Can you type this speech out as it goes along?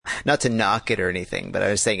not to knock it or anything, but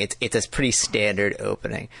I was saying it's a pretty standard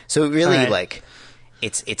opening. So really, like,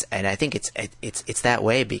 it's and I think it's that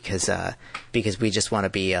way because we just want to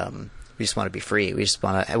be free. We just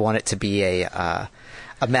want it to be a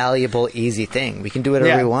malleable, easy thing. We can do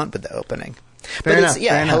whatever we want with the opening. Fair enough.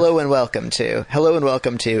 Hello and welcome to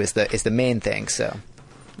is the main thing. So,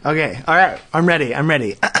 okay, all right, I'm ready.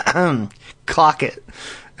 Clock it.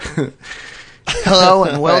 Hello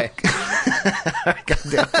and welcome. God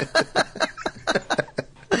damn it.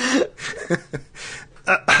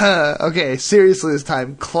 Okay, seriously this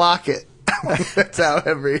time, clock it. That's how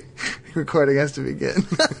every recording has to begin.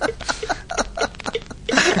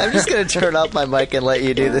 I'm just going to turn off my mic and let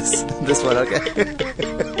you do this one, okay?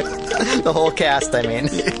 The whole cast, I mean.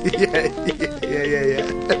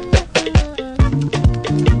 Yeah.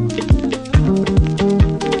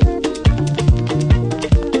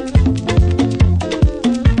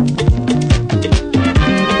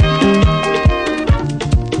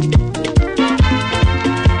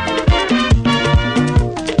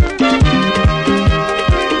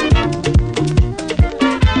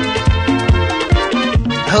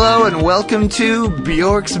 Welcome to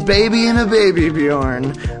Bjork's Baby and a Baby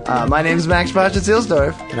Bjorn. My name is Max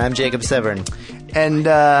Bochet-Seelsdorf. And I'm Jacob Severn. And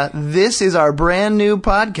this is our brand new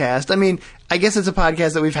podcast. I mean, I guess it's a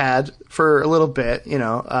podcast that we've had for a little bit,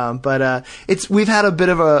 but we've had a bit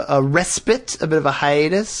of a respite, a bit of a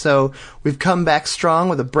hiatus, so we've come back strong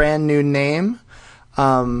with a brand new name.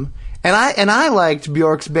 And I liked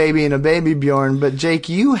Bjork's Baby and a Baby Bjorn, but Jake,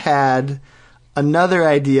 you had another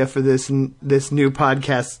idea for this new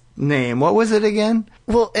podcast name. What was it again?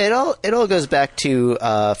 Well, it all goes back to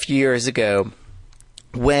a few years ago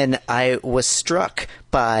when I was struck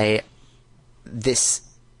by this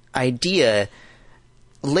idea.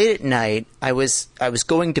 Late at night, I was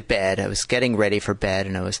going to bed. I was getting ready for bed,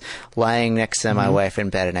 and I was lying next to my wife in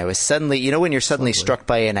bed, and I was suddenly, when you're suddenly struck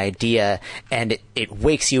by an idea and it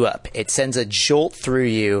wakes you up. It sends a jolt through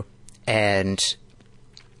you, and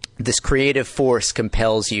this creative force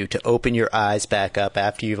compels you to open your eyes back up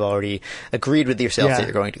after you've already agreed with yourself that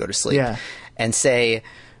you're going to go to sleep and say,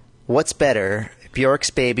 what's better,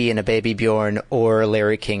 Bjork's Baby and a Baby Bjorn or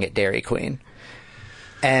Larry King at Dairy Queen?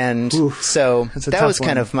 And so that was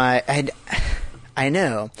kind of my, I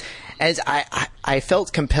know, as I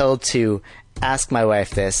felt compelled to ask my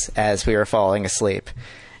wife this as we were falling asleep,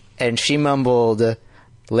 and she mumbled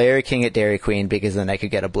Larry King at Dairy Queen because then I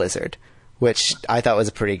could get a blizzard, which I thought was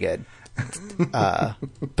pretty good. But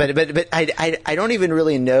I don't even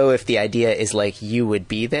really know if the idea is like you would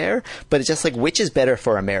be there, but it's just like, which is better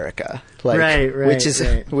for America? Like,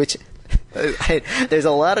 which there's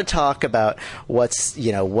a lot of talk about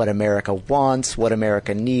what America wants, what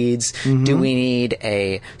America needs. Mm-hmm. Do we need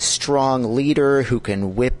a strong leader who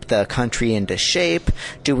can whip the country into shape?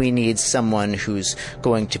 Do we need someone who's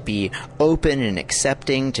going to be open and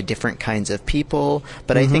accepting to different kinds of people?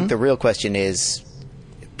 But I think the real question is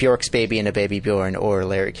Bjork's Baby and a Baby Bjorn or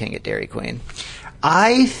Larry King at Dairy Queen.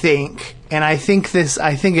 I think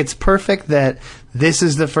it's perfect that this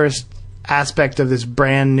is the first aspect of this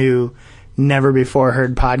brand new, never before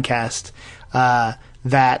heard podcast,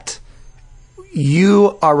 that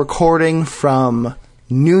you are recording from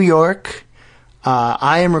New York.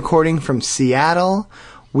 I am recording from Seattle.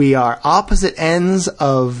 We are opposite ends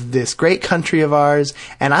of this great country of ours,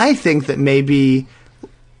 and I think that maybe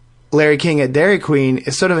Larry King at Dairy Queen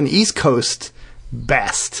is sort of an East Coast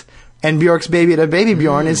best, and Bjork's Baby at a Baby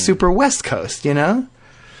Bjorn is super West Coast,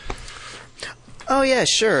 Oh yeah,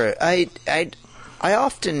 sure. I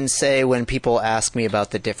often say when people ask me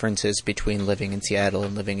about the differences between living in Seattle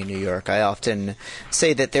and living in New York, I often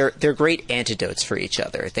say that they're great antidotes for each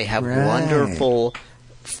other. They have wonderful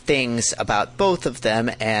things about both of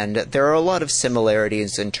them, and there are a lot of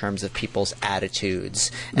similarities in terms of people's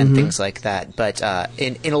attitudes and things like that. But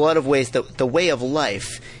in a lot of ways, the way of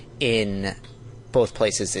life in both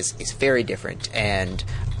places is very different. And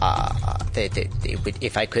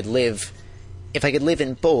if I could live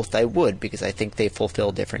in both, I would, because I think they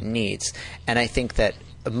fulfill different needs. And I think that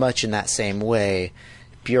much in that same way,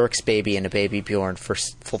 Bjork's Baby and a Baby Bjorn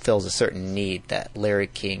fulfills a certain need that Larry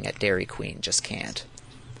King at Dairy Queen just can't.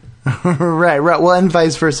 Right. Well, and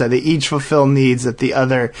vice versa. They each fulfill needs that the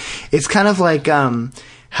other. It's kind of like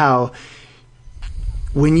how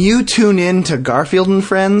when you tune in to Garfield and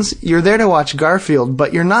Friends, you're there to watch Garfield,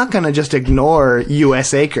 but you're not going to just ignore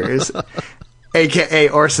U.S. Acres. A.K.A.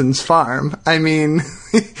 Orson's Farm. I mean,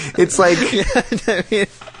 it's like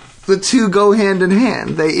the two go hand in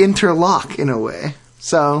hand. They interlock in a way.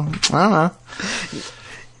 So, I don't know.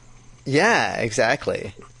 Yeah,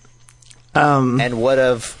 exactly. And what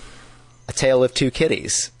of A Tale of Two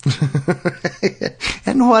Kitties.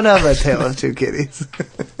 And what of A Tale of Two Kitties?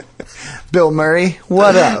 Bill Murray,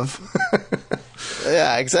 what of?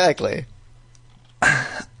 Yeah, exactly.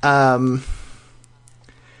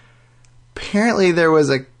 Apparently there was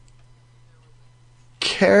a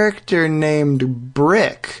character named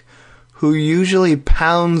Brick who usually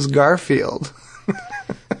pounds Garfield.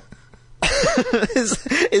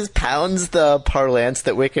 Is pounds the parlance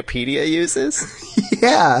that Wikipedia uses?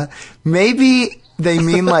 Yeah. Maybe they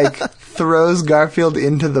mean like throws Garfield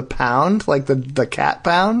into the pound, like the cat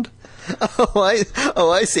pound. I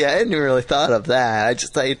see. I hadn't really thought of that.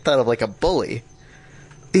 I thought of like a bully.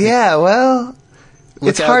 Yeah, well,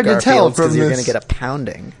 it's hard to tell from this. You're going to get a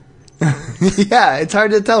pounding. Yeah, it's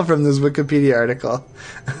hard to tell from this Wikipedia article.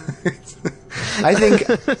 I think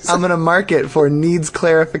I'm going to mark it for needs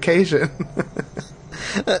clarification.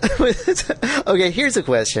 Okay, here's a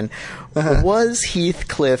question. Was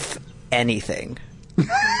Heathcliff anything?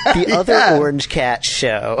 The other Orange Cat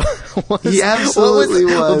show. He absolutely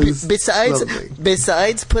was.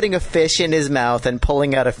 Besides putting a fish in his mouth and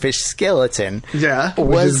pulling out a fish skeleton. Yeah,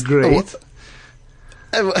 which is great.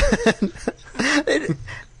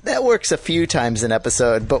 That works a few times an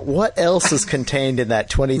episode, but what else is contained in that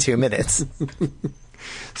 22 minutes?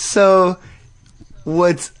 So,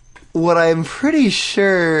 what I'm pretty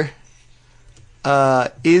sure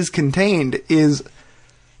is contained is...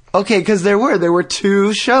 Okay, because there were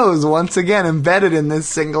two shows, once again, embedded in this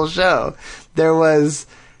single show. There was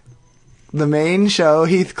the main show,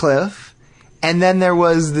 Heathcliff, and then there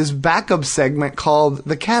was this backup segment called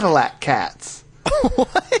The Cadillac Cats.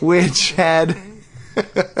 What? Which had...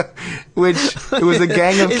 it was a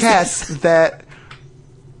gang of cats that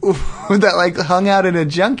like hung out in a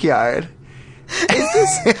junkyard.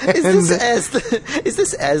 Is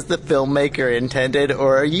this as the filmmaker intended,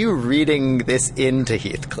 or are you reading this into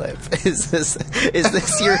Heathcliff? Is this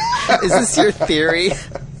your theory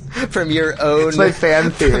from your own? It's my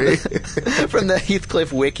fan theory from the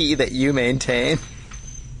Heathcliff wiki that you maintain.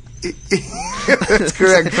 That's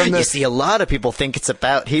correct. You see, a lot of people think it's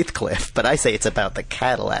about Heathcliff, but I say it's about the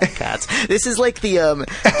Cadillac Cats. This is like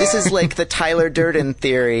the Tyler Durden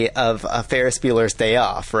theory of Ferris Bueller's Day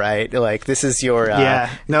Off, right? Like this is your it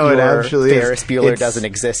actually Ferris Bueller doesn't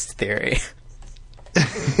exist theory.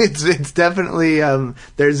 It's definitely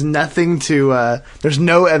there's nothing to there's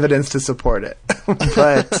no evidence to support it,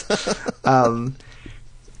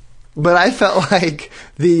 but I felt like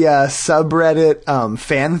the subreddit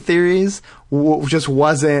fan theories just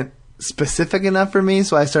wasn't specific enough for me,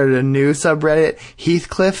 so I started a new subreddit,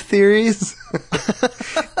 Heathcliff Theories.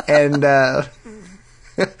 And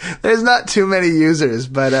there's not too many users,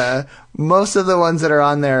 but most of the ones that are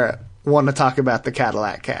on there want to talk about the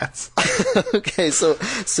Cadillac Cats. Okay, so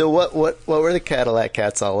what were the Cadillac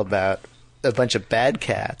Cats all about? A bunch of bad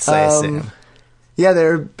cats, I assume. Yeah, they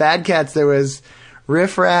were bad cats. There was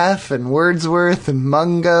Riff Raff and Wordsworth and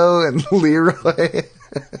Mungo and Leroy.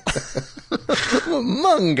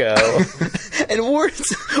 Mungo and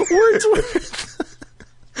Wordsworth.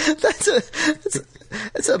 That's a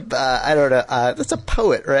I don't know. That's a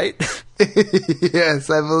poet, right? Yes,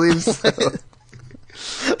 I believe so.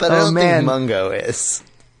 But I don't think Mungo is.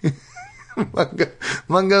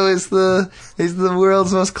 Mungo is the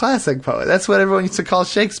world's most classic poet. That's what everyone used to call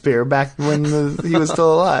Shakespeare back when he was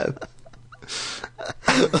still alive.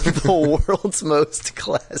 The world's most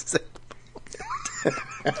classic.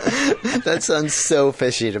 That sounds so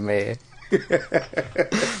fishy to me.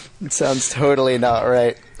 It sounds totally not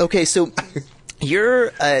right. Okay, so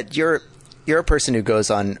you're a person who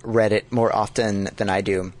goes on Reddit more often than I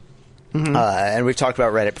do. Mm-hmm. And we've talked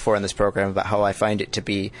about Reddit before in this program about how I find it to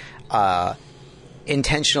be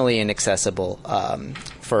intentionally inaccessible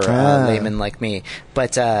for a layman like me.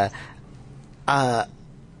 But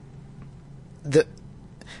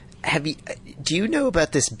do you know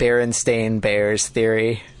about this Berenstain Bears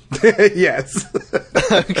theory? Yes.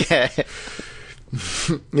 Okay.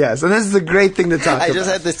 Yes, and this is a great thing to talk about. I just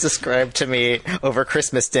had this described to me over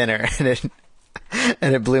Christmas dinner,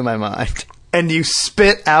 and it blew my mind. And you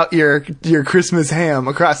spit out your Christmas ham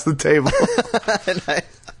across the table. And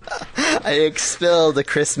I expelled a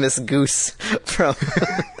Christmas goose from...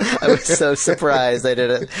 I was so surprised. I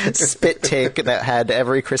did a spit take that had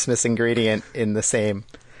every Christmas ingredient in the same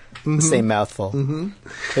mouthful. Mm-hmm.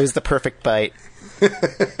 It was the perfect bite.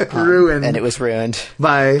 Ruined. And it was ruined.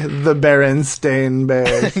 By the Berenstain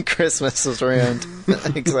Bears. Christmas was ruined.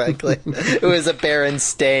 Exactly. It was a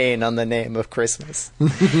Berenstain on the name of Christmas.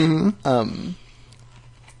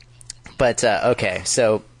 Okay,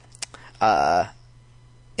 so...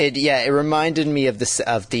 it reminded me of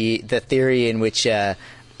the theory in which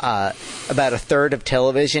about a third of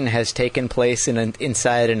television has taken place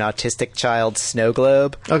inside an autistic child's snow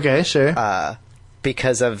globe. Okay, sure.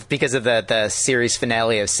 Because of the series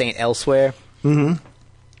finale of Saint Elsewhere. Mm-hmm.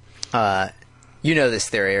 You know this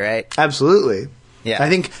theory, right? Absolutely. Yeah. I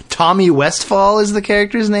think Tommy Westfall is the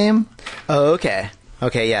character's name. Oh, okay.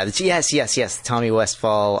 Okay, yeah. Yes. Tommy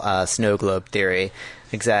Westfall snow globe theory.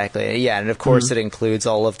 Exactly. Yeah, and of course it includes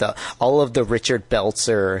all of the Richard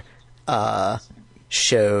Belzer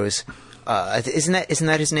shows. Isn't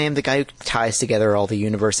that his name? The guy who ties together all the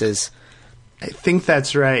universes. I think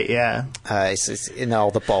that's right, yeah. It's in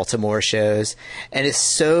all the Baltimore shows, and it's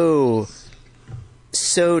so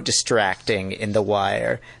distracting in The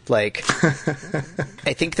Wire. Like,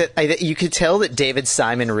 I think that you could tell that David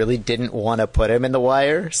Simon really didn't want to put him in The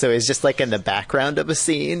Wire, so he's just like in the background of a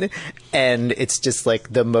scene, and it's just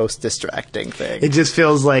like the most distracting thing. It just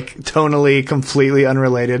feels like tonally completely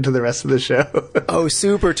unrelated to the rest of the show. Oh,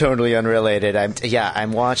 super totally unrelated.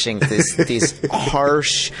 I'm watching these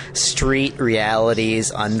harsh street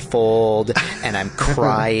realities unfold, and I'm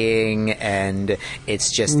crying, and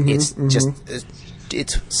it's just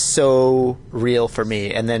it's so real for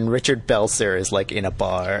me. And then Richard Belzer is like in a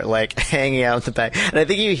bar, like hanging out in the back, and I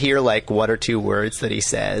think you hear like one or two words that he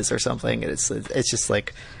says or something, and it's just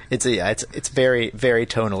like it's very, very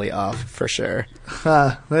tonally off for sure.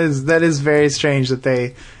 That is very strange that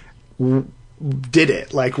they did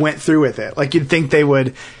it, like went through with it. Like you'd think they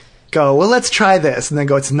would go, well, let's try this, and then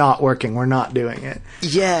go, it's not working, we're not doing it.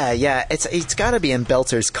 Yeah, it's got to be in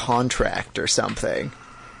Belzer's contract or something.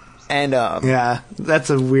 And yeah, that's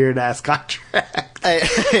a weird ass contract.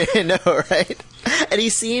 I know, right? And he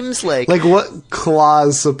seems like what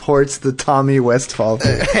clause supports the Tommy Westfall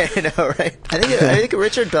thing? I know, right? I think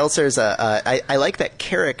Richard Belzer's I like that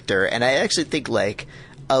character, and I actually think like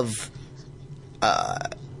of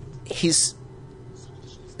he's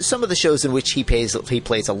some of the shows in which he plays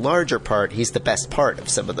a larger part. He's the best part of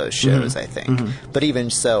some of those shows, I think. Mm-hmm. But even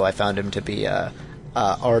so, I found him to be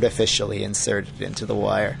artificially inserted into The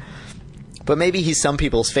Wire. But maybe he's some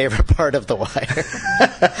people's favorite part of The Wire.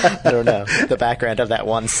 I don't know. The background of that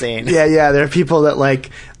one scene. Yeah. There are people that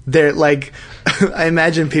they're like, I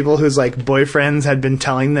imagine people whose like boyfriends had been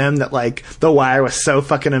telling them that like The Wire was so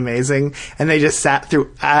fucking amazing, and they just sat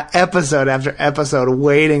through episode after episode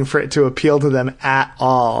waiting for it to appeal to them at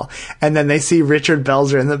all. And then they see Richard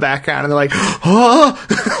Belzer in the background, and they're like, oh,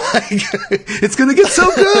 like, it's gonna get so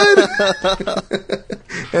good.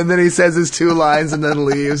 And then he says his two lines and then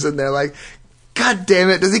leaves, and they're like, God damn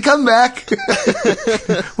it, does he come back?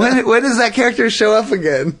 When does that character show up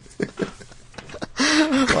again?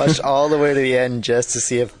 Watched all the way to the end just to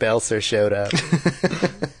see if Belzer showed up.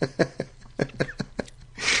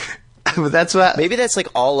 But that's what... Maybe that's like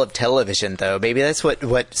all of television, though. Maybe that's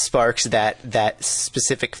what sparks that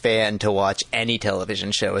specific fan to watch any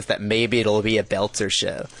television show, is that maybe it'll be a Belzer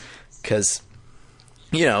show. Because,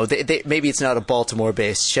 you know, they maybe it's not a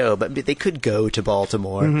Baltimore-based show, but they could go to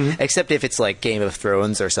Baltimore. Mm-hmm. Except if it's like Game of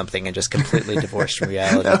Thrones or something and just completely divorced from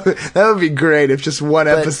reality. That would be great if just one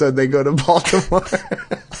episode they go to Baltimore.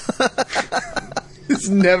 It's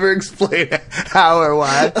never explained how or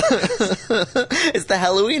why. It's the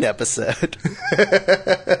Halloween episode.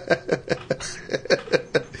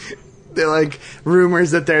 They're like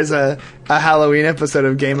rumors that there's a Halloween episode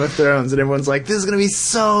of Game of Thrones, and everyone's like, this is going to be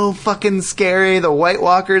so fucking scary. The White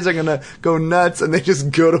Walkers are going to go nuts, and they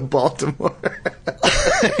just go to Baltimore.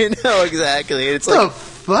 I know, exactly. It's what like, the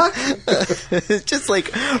fuck? It's just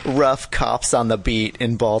like rough cops on the beat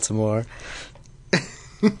in Baltimore.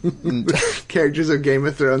 Characters of Game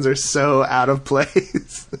of Thrones are so out of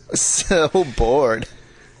place. So bored.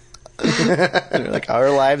 Like,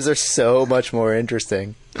 our lives are so much more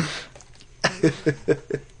interesting.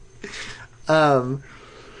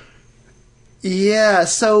 Yeah,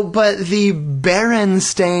 so, but the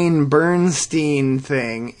Bernstein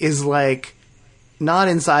thing is like not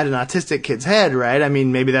inside an autistic kid's head, right? I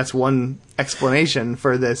mean, maybe that's one explanation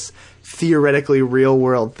for this theoretically real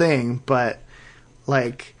world thing, but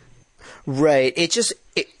like, right.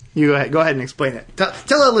 You go ahead and explain it.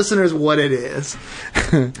 Tell our listeners what it is.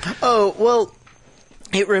 Oh, well,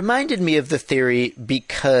 it reminded me of the theory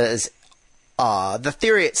because the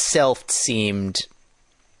theory itself seemed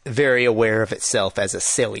very aware of itself as a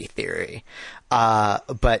silly theory.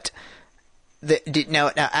 But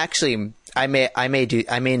now actually, I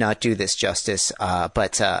may not do this justice.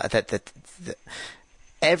 But that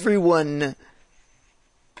everyone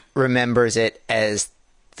remembers it as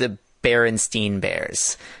the Berenstein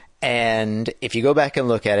Bears. And if you go back and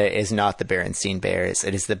look at it, it is not the Berenstein Bears.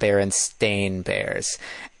 It is the Berenstain Bears.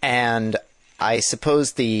 And I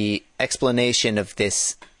suppose the explanation of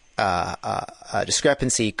this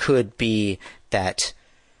discrepancy could be that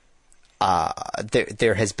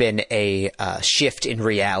there has been a shift in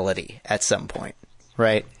reality at some point,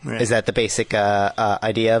 right? Is that the basic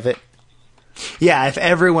idea of it? Yeah, if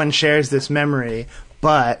everyone shares this memory,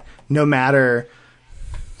 but no matter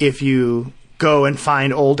if you go and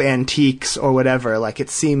find old antiques or whatever, like it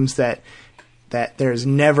seems that there's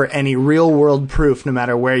never any real world proof, no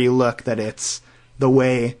matter where you look, that it's the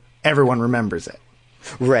way everyone remembers it.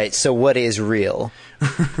 Right. So what is real?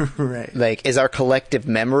 Right. Like, is our collective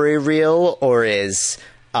memory real, or is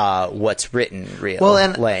what's written real? Well,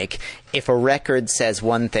 and like, if a record says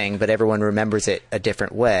one thing but everyone remembers it a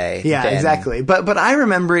different way. Yeah, then exactly. But I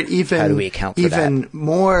remember it even how do we account for even that?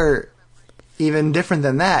 more, even different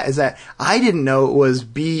than that, is that I didn't know it was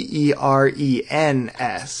Berens.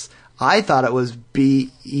 I thought it was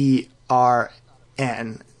Berns.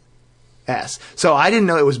 So I didn't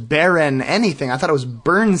know it was Beren anything. I thought it was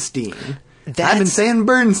Bernstein. I've been saying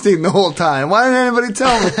Bernstein the whole time. Why didn't anybody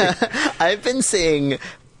tell me? I've been saying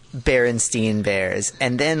Berenstein Bears,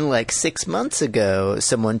 and then like 6 months ago,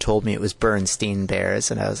 someone told me it was Bernstein Bears,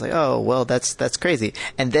 and I was like, oh, well, that's crazy.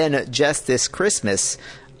 And then just this Christmas,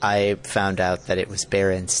 I found out that it was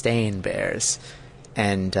Berenstain Bears,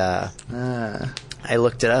 and I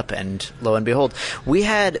looked it up, and lo and behold,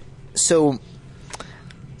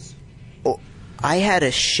 I had a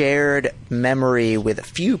shared memory with a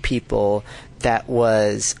few people that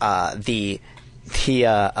was the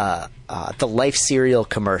Life cereal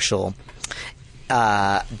commercial.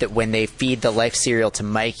 That when they feed the Life cereal to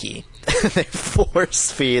Mikey, they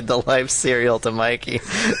force feed the Life cereal to Mikey.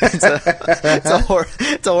 It's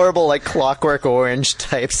a horrible, like, Clockwork Orange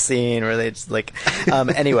type scene where they just like.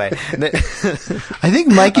 Anyway, I think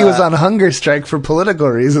Mikey was on hunger strike for political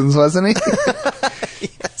reasons, wasn't he?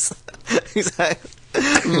 Yes.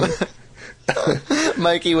 Exactly.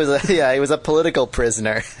 Mikey was a political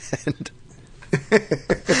prisoner, and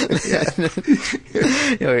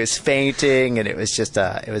he was fainting, and it was just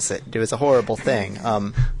it was a horrible thing.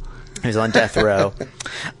 He was on death row,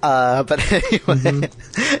 but anyway,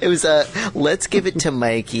 It was let's give it to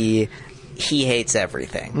Mikey. He hates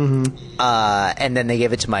everything, and then they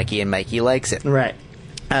give it to Mikey, and Mikey likes it, right?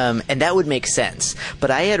 And that would make sense,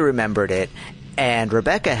 but I had remembered it. And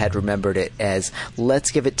Rebecca had remembered it as,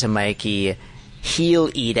 let's give it to Mikey, he'll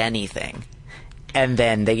eat anything. And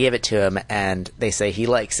then they give it to him, and they say he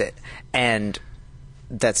likes it. And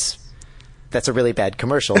that's a really bad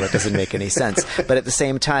commercial. That doesn't make any sense. But at the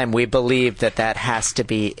same time, we believe that has to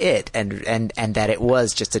be it, and that it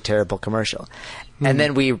was just a terrible commercial. And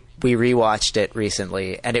then we rewatched it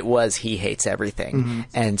recently, and it was He Hates Everything.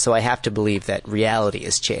 And so I have to believe that reality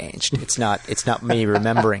has changed. It's not me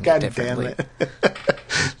remembering it differently. Damn it.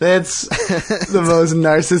 That's the most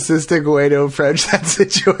narcissistic way to approach that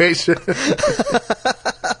situation.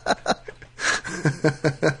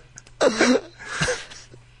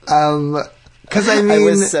 Because I mean, I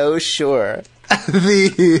was so sure.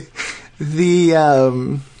 The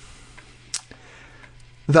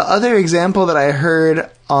other example that I heard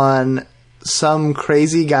on some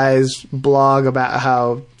crazy guy's blog about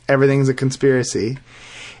how everything's a conspiracy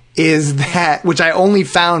is that, which I only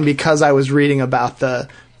found because I was reading about the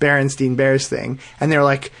Berenstein Bears thing, and they were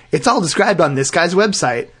like, it's all described on this guy's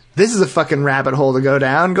website. This is a fucking rabbit hole to go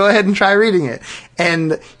down. Go ahead and try reading it.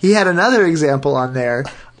 And he had another example on there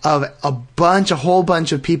of a whole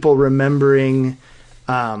bunch of people remembering,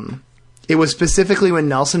 it was specifically when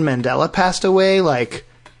Nelson Mandela passed away, like,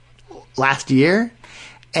 last year,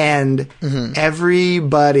 and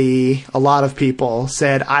everybody, a lot of people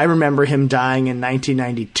said, I remember him dying in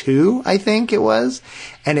 1992, I think it was,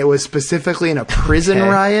 and it was specifically in a prison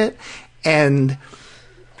riot, and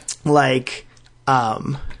like,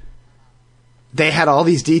 they had all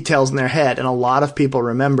these details in their head, and a lot of people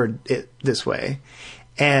remembered it this way,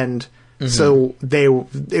 and so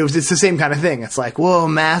it's the same kind of thing. It's like, whoa,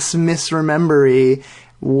 mass misremembery.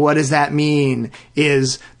 What does that mean?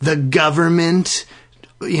 Is the government,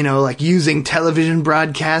 like using television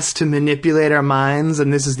broadcasts to manipulate our minds,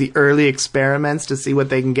 and this is the early experiments to see what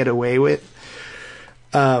they can get away with?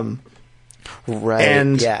 Right.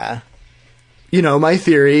 And, yeah. My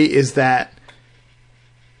theory is that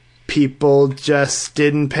people just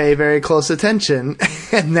didn't pay very close attention,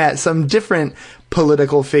 and that some different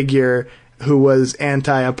political figure who was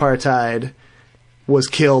anti-apartheid was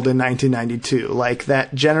killed in 1992. Like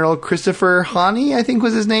that General Christopher Hani, I think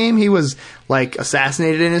was his name. He was like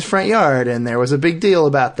assassinated in his front yard, and there was a big deal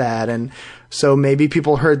about that. And so maybe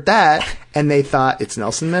people heard that and they thought it's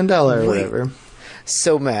Nelson Mandela or whatever.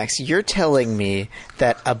 So Max, you're telling me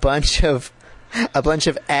that a bunch of a bunch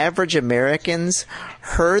of average Americans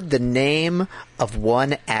heard the name of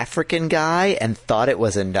one African guy and thought it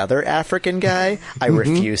was another African guy, I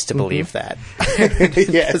refuse to believe that.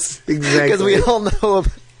 Yes, exactly. Because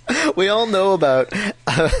we all know about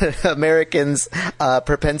Americans'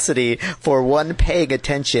 propensity for, one, paying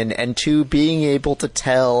attention, and two, being able to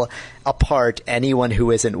tell apart anyone who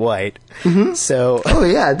isn't white. So, oh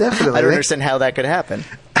yeah, definitely. I don't understand how that could happen.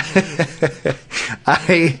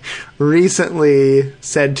 I recently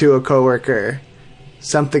said to a coworker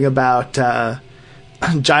something about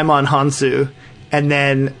Jaimon Hansu, and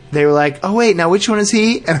then they were like, "Oh wait, now which one is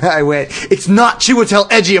he?" And I went, "It's not Chiwetel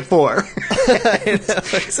Ejiofor." I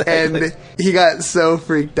know, exactly. And he got so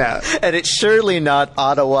freaked out. And it's surely not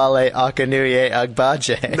Adewale Akinnuoye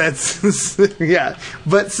Agbaje. That's yeah.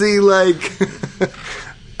 But see, like,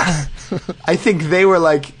 I think they were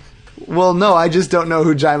like, "Well, no, I just don't know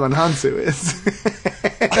who Jaimon Hansu is."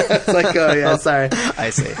 It's like, oh yeah, sorry. I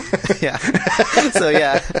see. Yeah. So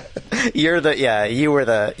yeah, you were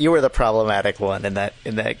the problematic one in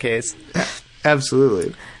that case.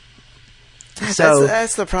 Absolutely. So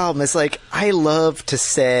that's the problem. It's like, I love to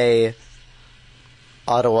say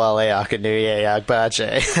Adewale Akinnuoye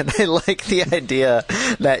Agbaje, and I like the idea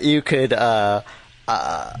that you could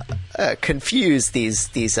confuse these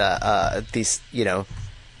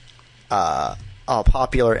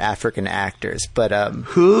popular African actors, but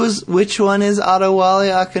which one is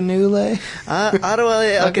Adewale Akinnuoye?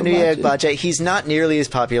 Adewale Akinnuoye Agbaje. He's not nearly as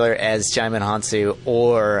popular as Jaimon Hansu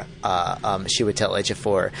or Chiwetel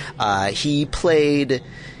Ejiofor.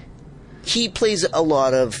 He plays a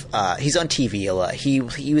lot of. He's on TV a lot. He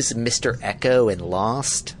was Mr. Echo in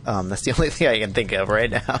Lost. That's the only thing I can think of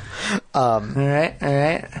right now. All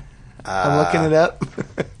right. I'm looking it up.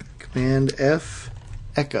 Command F,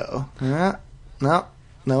 Echo.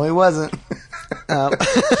 No, he wasn't. All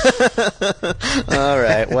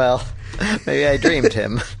right. Well, maybe I dreamed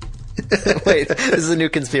him. Wait, this is a new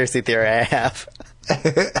conspiracy theory I have.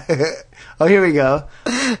 Oh, here we go.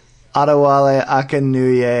 Adewale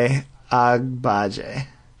Akinnuoye Agbaje.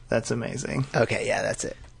 That's amazing. Okay, yeah, that's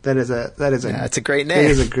it. That's a great name. It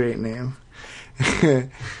is a great name.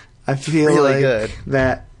 I feel really like good.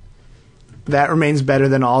 that remains better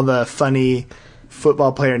than all the funny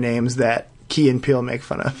football player names that Key and Peele make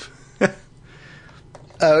fun of.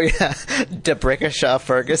 Oh yeah, DeBrickashaw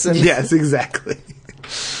Ferguson. Yes, exactly.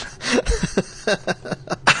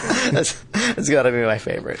 That's got to be my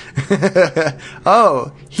favorite.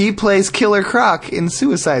 Oh, he plays Killer Croc in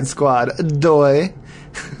Suicide Squad. Doy.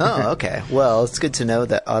 Oh, okay. Well, it's good to know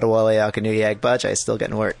that Adewale Akinnuoye Agbaje is still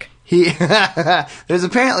getting work. There's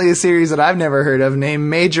apparently a series that I've never heard of named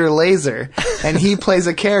Major Lazer, and he plays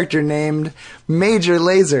a character named Major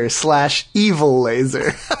Lazer / Evil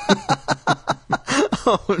Laser.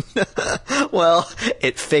 Oh, no. Well,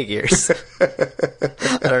 it figures.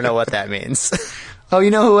 I don't know what that means. Oh, you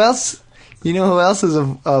know who else? You know who else is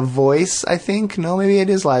a voice, I think? No, maybe it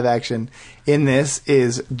is live action. In this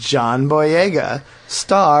is John Boyega,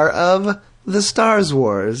 star of The Stars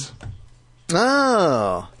Wars.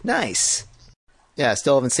 Oh, nice. Yeah,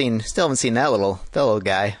 still haven't seen that little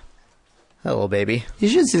guy. That little baby. You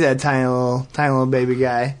should see that tiny little baby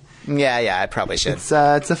guy. Yeah, I probably should. It's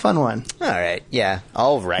a fun one. All right. Yeah.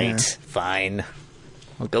 All right. Yeah. Fine.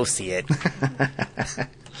 I'll go see it.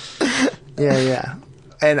 Yeah.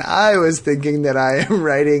 And I was thinking that I am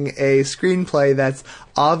writing a screenplay that's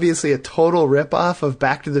obviously a total ripoff of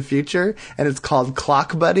Back to the Future, and it's called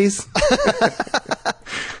Clock Buddies.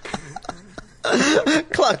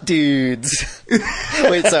 Clock Dudes.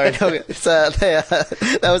 Wait, sorry. No,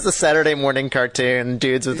 that was the Saturday morning cartoon.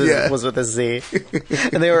 Dudes was with a Z,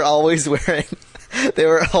 and they were always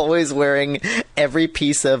wearing every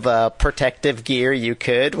piece of protective gear you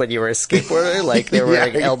could when you were a skateboarder. Like they were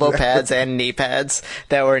wearing elbow pads and knee pads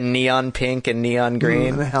that were neon pink and neon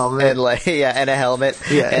green, and a helmet, and a helmet,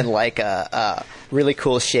 and like really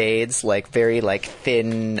cool shades, like very like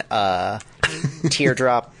thin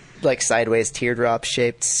teardrop. Like sideways teardrop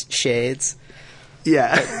shaped shades.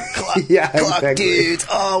 Yeah. Clock exactly. Dudes.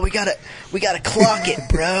 Oh, we gotta clock it,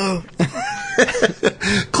 bro.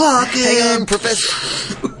 Clock it. Hang on, Professor.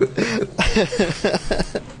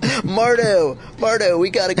 Mardo,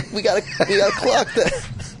 we gotta clock that.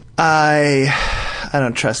 I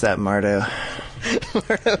don't trust that Mardo.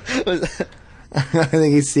 I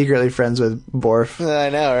think he's secretly friends with Borf. I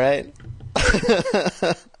know, right?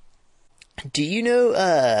 Do you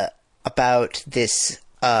know about this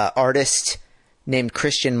artist named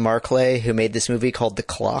Christian Marclay who made this movie called The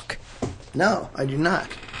Clock? No, I do not.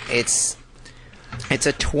 It's a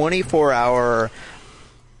 24-hour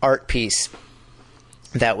art piece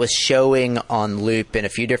that was showing on loop in a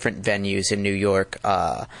few different venues in New York,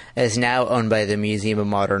 is now owned by the Museum of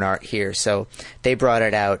Modern Art here. So they brought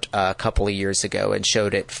it out a couple of years ago and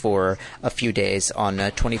showed it for a few days on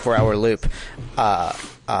a 24-hour loop,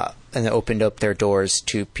 and opened up their doors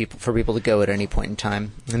to for people to go at any point in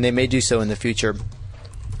time. And they may do so in the future.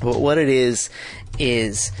 But what it is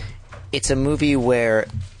it's a movie where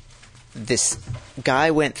this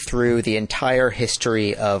guy went through the entire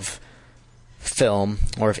history of film,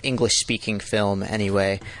 or of English-speaking film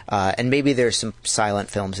anyway, and maybe there's some silent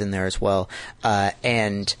films in there as well,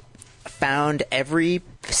 and found every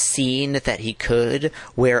scene that he could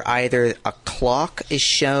where either a clock is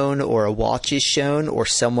shown or a watch is shown or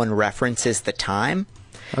someone references the time.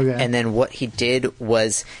 Okay. And then what he did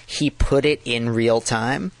was he put it in real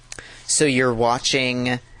time. So you're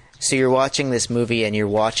watching this movie and you're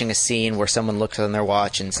watching a scene where someone looks on their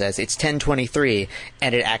watch and says it's 10:23,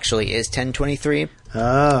 and it actually is 10:23.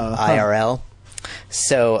 Oh, IRL.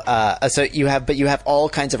 So you have all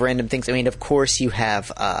kinds of random things. I mean, of course you have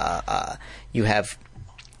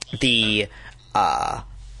the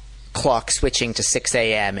clock switching to 6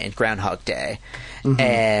 a.m. in Groundhog Day. Mm-hmm.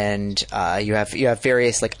 And you have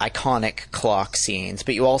various like iconic clock scenes,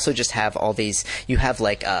 but you also just have all these. You have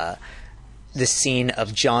like the scene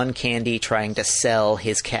of John Candy trying to sell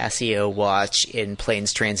his Casio watch in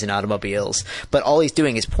Planes, Trains, and Automobiles, but all he's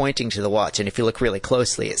doing is pointing to the watch, and if you look really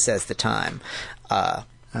closely, it says the time. Oh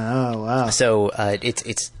wow! So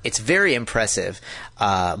it's very impressive,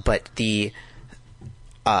 but the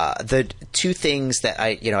two things that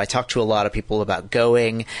I talked to a lot of people about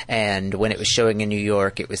going, and when it was showing in New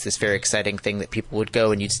York, it was this very exciting thing that people would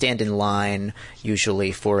go and you'd stand in line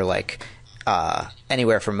usually for like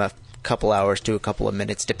anywhere from a couple hours to a couple of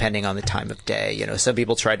minutes depending on the time of day. Some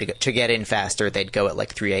people tried to get in faster. They'd go at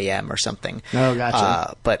like 3 a.m. or something. Oh,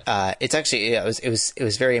 gotcha. But it's actually it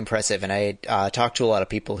was very impressive, and I talked to a lot of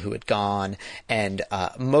people who had gone, and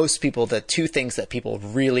most people, the two things that people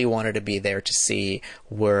really wanted to be there to see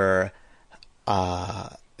were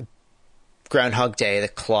Groundhog Day, the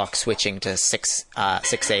clock switching to 6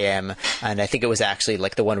 a.m., and I think it was actually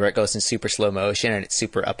like the one where it goes in super slow motion and it's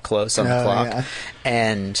super up close on the clock. Yeah.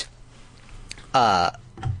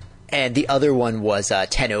 And the other one was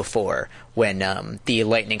 10:04 when the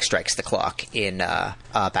lightning strikes the clock in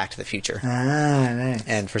Back to the Future. Ah, nice.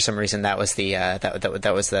 And for some reason, that was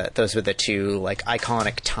those were the two like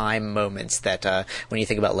iconic time moments that when you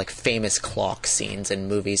think about like famous clock scenes in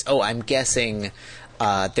movies. Oh, I'm guessing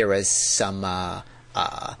there was some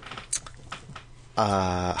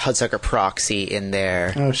Hudsucker Proxy in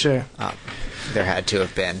there. Oh, sure. There had to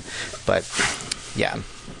have been, but yeah.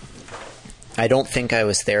 I don't think I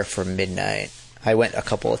was there for midnight. I went a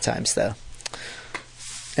couple of times though.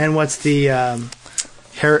 And what's the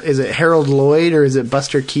is it Harold Lloyd or is it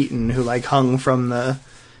Buster Keaton who like hung from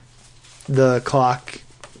the clock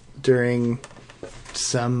during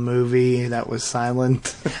some movie that was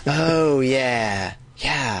silent? Oh yeah.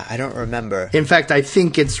 Yeah, I don't remember. In fact, I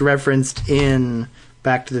think it's referenced in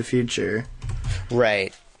Back to the Future.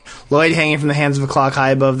 Right. Lloyd hanging from the hands of a clock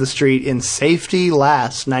high above the street in Safety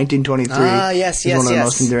Last, 1923. Yes. One of the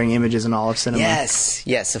most enduring images in all of cinema.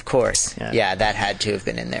 Yes, of course. Yeah, that had to have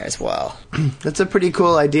been in there as well. That's a pretty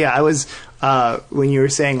cool idea. I was, when you were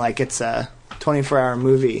saying like it's a 24-hour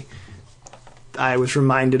movie, I was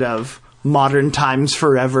reminded of Modern Times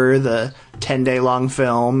Forever, the 10-day-long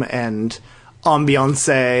film, and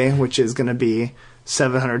Ambiance, which is going to be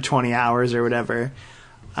 720 hours or whatever.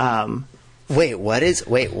 Wait,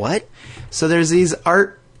 what? So there's these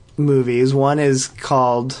art movies. One is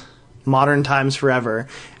called Modern Times Forever,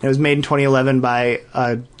 and it was made in 2011 by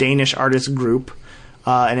a Danish artist group,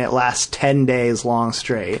 and it lasts 10 days long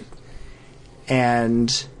straight.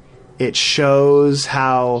 And it shows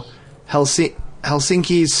how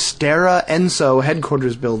Helsinki's Stara Enso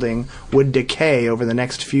headquarters building would decay over the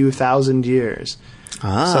next few thousand years.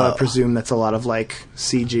 Oh. So I presume that's a lot of like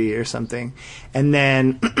CG or something. And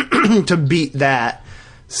then to beat that,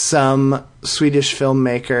 some Swedish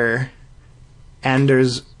filmmaker,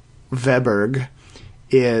 Anders Weberg,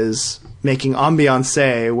 is making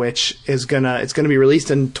Ambiance, which is it's gonna be released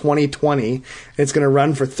in 2020. It's gonna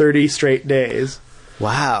run for 30 straight days.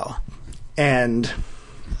 Wow. And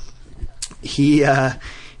he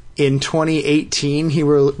in 2018 he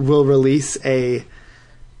will release a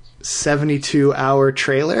 72-hour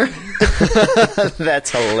trailer.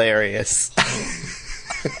 That's hilarious.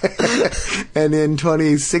 And in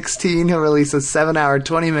 2016 he'll release a 7-hour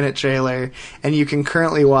 20-minute trailer, and you can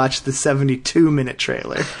currently watch the 72-minute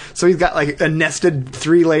trailer. So he's got like a nested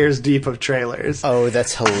 3 layers deep of trailers. Oh,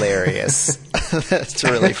 that's hilarious. That's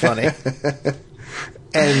really funny.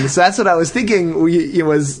 And so that's what I was thinking.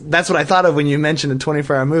 That's what I thought of when you mentioned a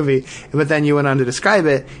 24-hour movie. But then you went on to describe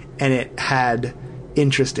it, and it had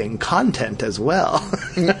interesting content as well.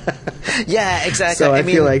 Yeah, exactly. So I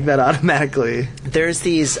feel like that automatically. There's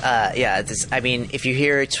these, if you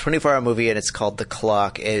hear it's a 24-hour movie and it's called The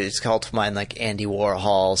Clock, it's called to mind like Andy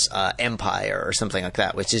Warhol's Empire or something like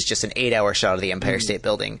that, which is just an 8-hour shot of the Empire State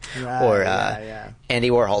Building, Right, or yeah. Andy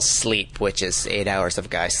Warhol's Sleep, which is 8 hours of a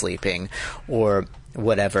guy sleeping, or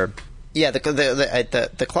whatever. Yeah,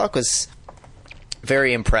 the Clock was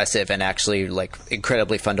very impressive and actually like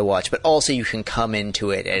incredibly fun to watch, but also you can come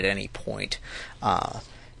into it at any point. But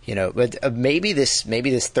maybe this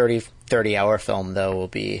 30 hour film though will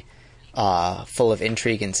be full of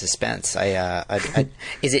intrigue and suspense.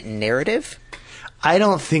 Is it narrative? I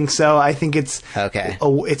don't think so. I think it's okay.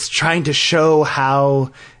 It's trying to show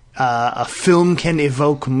how a film can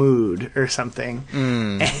evoke mood or something,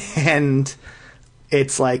 and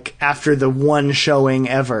it's like after the one showing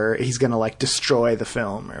ever, he's gonna like destroy the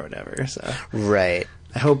film or whatever. So right.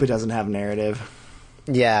 I hope it doesn't have narrative.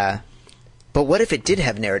 Yeah. But what if it did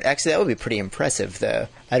have narrative? Actually, that would be pretty impressive, though.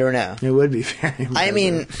 I don't know. It would be very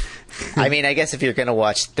impressive. I mean, I guess if you're going to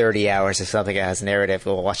watch 30 hours of something that has narrative,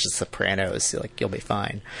 we'll watch The Sopranos. Like, you'll be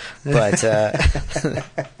fine. But it's a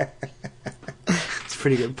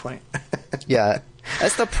pretty good point. Yeah,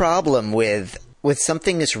 that's the problem with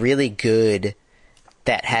something that's really good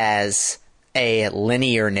that has a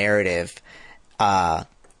linear narrative.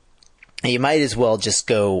 You might as well just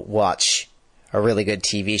go watch a really good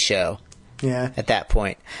TV show. Yeah. At that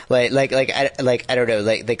point, I don't know,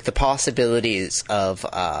 like the possibilities of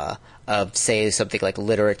say something like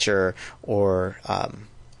literature or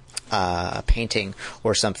painting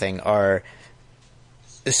or something are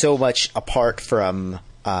so much apart from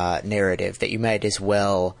narrative that you might as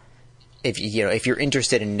well, if you're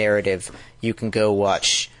interested in narrative, you can go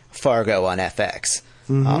watch Fargo on FX.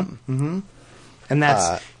 And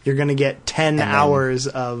that's you're going to get 10 hours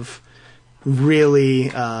of really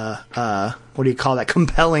what do you call that,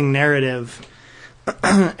 compelling narrative,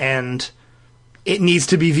 and it needs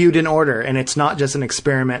to be viewed in order, and it's not just an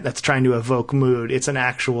experiment that's trying to evoke mood. It's an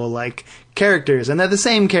actual like characters, and they're the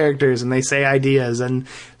same characters, and they say ideas and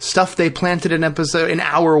stuff they planted in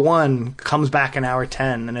hour 1 comes back in hour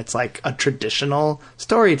 10, and it's like a traditional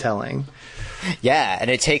storytelling. Yeah, and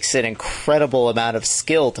it takes an incredible amount of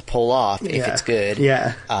skill to pull off if it's good.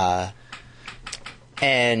 Yeah.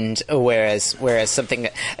 And whereas something,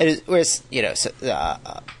 that's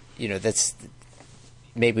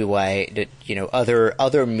maybe why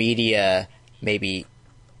other media maybe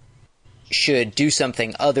should do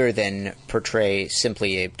something other than portray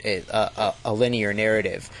simply a linear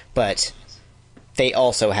narrative, but they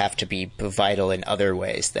also have to be vital in other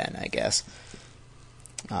ways. Then I guess,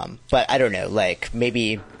 but I don't know. Like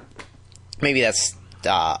maybe that's.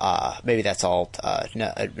 Maybe that's all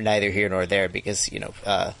neither here nor there, because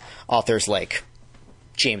authors like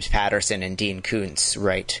James Patterson and Dean Koontz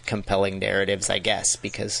write compelling narratives, I guess,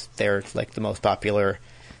 because they're like the most popular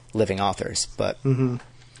living authors. But well,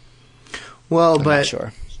 I'm but not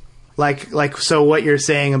sure. Like so, what you're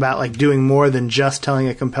saying about like doing more than just telling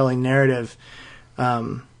a compelling narrative,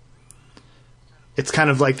 it's kind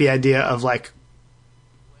of like the idea of like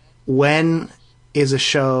when is a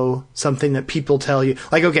show something that people tell you,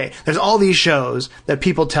 like, okay, there's all these shows that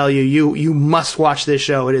people tell you must watch this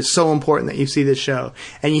show. It is so important that you see this show.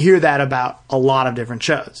 And you hear that about a lot of different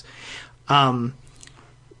shows. When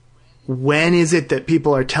is it that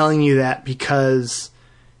people are telling you that because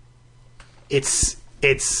it's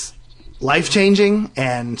life-changing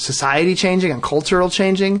and society-changing and cultural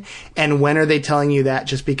changing? And when are they telling you that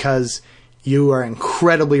just because you are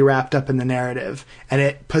incredibly wrapped up in the narrative and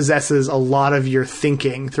it possesses a lot of your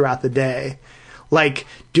thinking throughout the day? Like,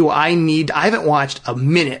 I haven't watched a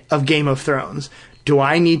minute of Game of Thrones. Do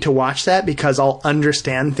I need to watch that because I'll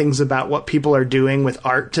understand things about what people are doing with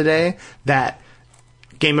art today that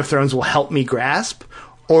Game of Thrones will help me grasp?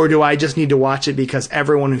 Or do I just need to watch it because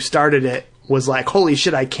everyone who started it was like, holy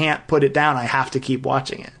shit, I can't put it down. I have to keep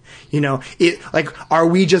watching it. Are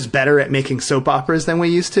we just better at making soap operas than we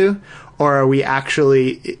used to? Or are we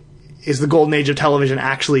actually, is the golden age of television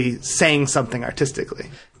actually saying something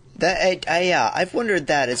artistically? I've wondered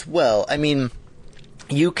that as well. I mean,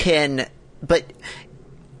 you can, but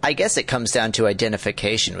I guess it comes down to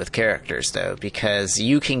identification with characters, though, because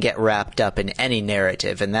you can get wrapped up in any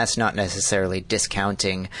narrative, and that's not necessarily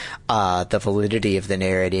discounting the validity of the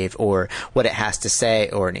narrative or what it has to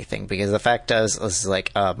say or anything. Because the fact is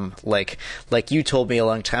like you told me a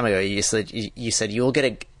long time ago, you said you'll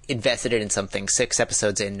get invested in something 6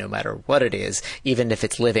 episodes in, no matter what it is, even if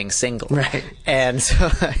it's Living Single. Right. And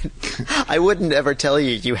so I wouldn't ever tell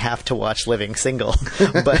you have to watch Living Single,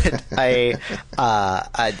 but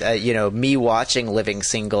me watching Living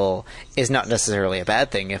Single is not necessarily a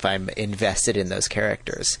bad thing if I'm invested in those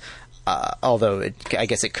characters. Although I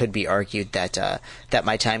guess it could be argued that that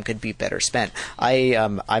my time could be better spent.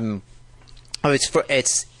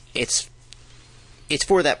 It's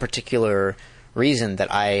for that particular reason that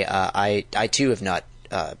I too have not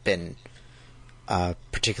been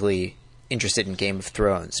particularly interested in Game of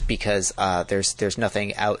Thrones, because there's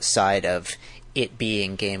nothing outside of it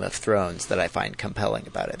being Game of Thrones that I find compelling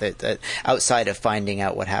about it. That outside of finding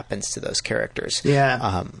out what happens to those characters.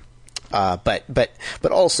 Yeah.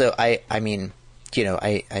 But also I mean,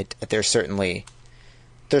 there's certainly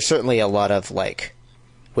a lot of like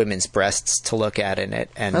women's breasts to look at in it,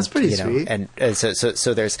 and that's pretty sweet. And so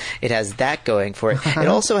it has that going for it. It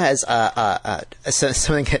also has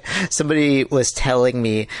something that somebody was telling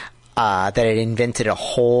me that it invented a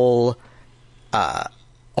whole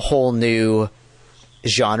new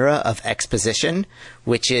genre of exposition,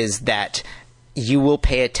 which is that you will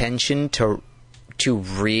pay attention to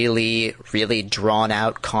really, really drawn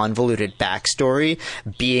out, convoluted backstory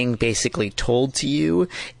being basically told to you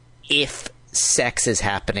if sex is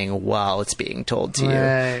happening while it's being told to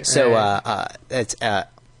you. So, it's,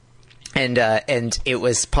 and it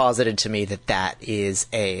was posited to me that is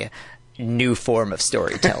a new form of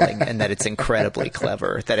storytelling, and that it's incredibly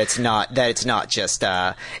clever. That it's not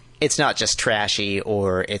just trashy,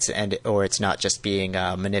 or it's not just being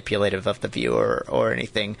manipulative of the viewer or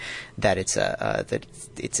anything. That it's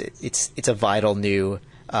a vital new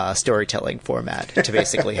storytelling format to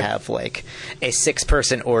basically have like a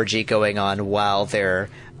 6-person orgy going on while they're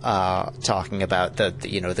talking about the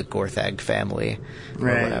Gorthag family or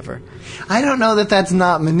whatever. I don't know that that's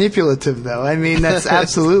not manipulative, though. I mean, that's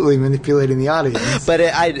absolutely manipulating the audience. But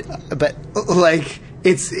like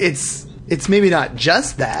it's maybe not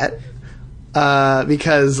just that,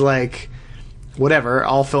 because like whatever,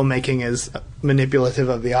 all filmmaking is manipulative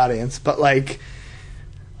of the audience. But like,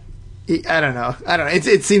 I don't know.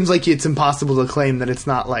 It seems like it's impossible to claim that it's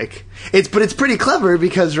not like but it's pretty clever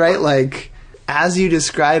because, right, like, as you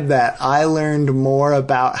described that, I learned more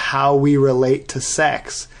about how we relate to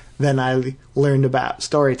sex than I learned about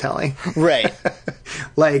storytelling. Right.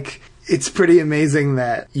 Like, it's pretty amazing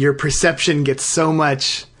that your perception gets so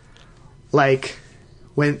much, like,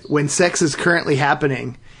 when sex is currently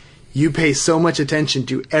happening, you pay so much attention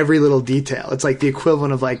to every little detail. It's like the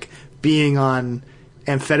equivalent of, like, being on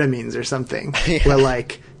amphetamines or something. Yeah. Where,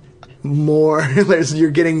 like, you're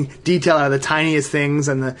getting detail out of the tiniest things,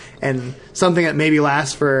 and something that maybe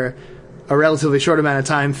lasts for a relatively short amount of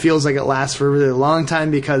time feels like it lasts for a really long time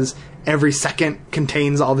because every second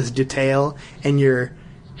contains all this detail, and you're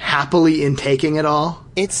happily intaking it all.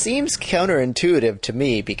 It seems counterintuitive to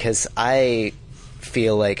me because I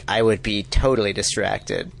feel like I would be totally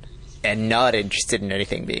distracted and not interested in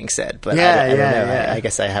anything being said. But I don't know. Yeah. I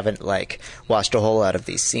guess I haven't like watched a whole lot of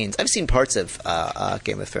these scenes. I've seen parts of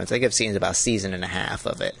Game of Thrones. I think I've seen about a season and a half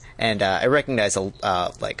of it, and I recognize a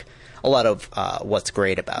lot of what's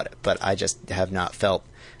great about it. But I just have not felt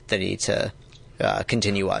the need to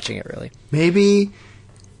continue watching it. Really, maybe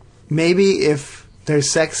if there's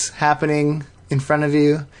sex happening in front of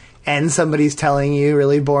you and somebody's telling you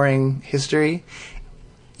really boring history,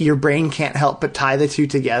 your brain can't help but tie the two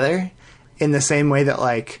together in the same way that,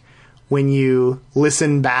 like, when you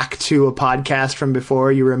listen back to a podcast from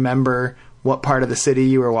before, you remember what part of the city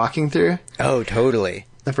you were walking through. Oh, totally.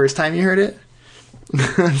 The first time you heard it.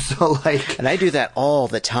 So, like... And I do that all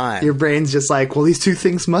the time. Your brain's just like, well, these two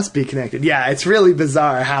things must be connected. Yeah, it's really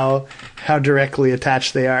bizarre how directly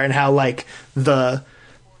attached they are, and how, like,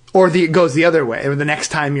 it goes the other way. Or the next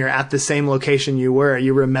time you're at the same location you were,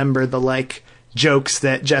 you remember the, like, jokes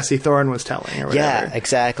that Jesse Thorne was telling or whatever. Yeah,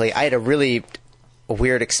 exactly. I had a really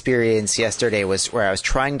weird experience yesterday where I was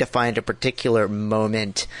trying to find a particular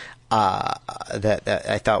moment that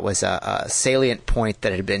I thought was a salient point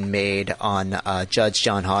that had been made on Judge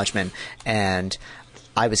John Hodgman, and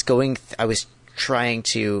I was trying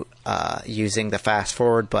to using the fast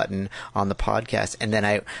forward button on the podcast, and then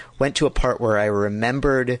I went to a part where I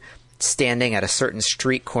remembered standing at a certain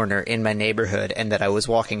street corner in my neighborhood and that I was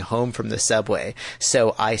walking home from the subway.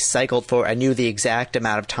 So I cycled forward. I knew the exact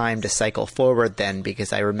amount of time to cycle forward then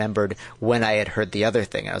because I remembered when I had heard the other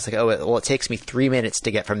thing. I was like, oh, well, it takes me 3 minutes to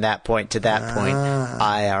get from that point to that point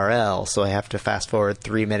IRL, so I have to fast forward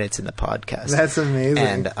 3 minutes in the podcast. That's amazing.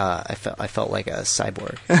 And I felt like a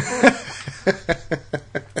cyborg.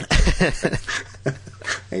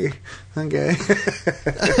 Okay.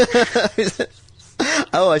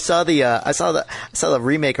 Oh, I saw the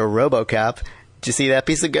remake of RoboCop. Did you see that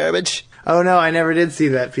piece of garbage? Oh no, I never did see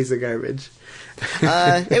that piece of garbage.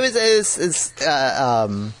 It was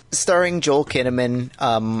starring Joel Kinnaman,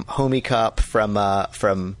 homie cop from the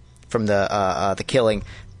Killing,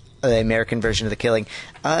 the American version of The Killing.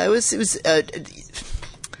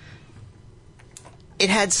 It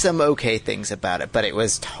had some okay things about it, but it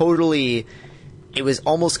was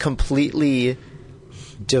almost completely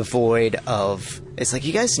devoid of. It's like,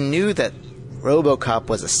 you guys knew that RoboCop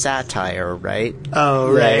was a satire, right?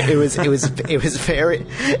 Oh, right. It was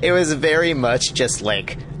very much just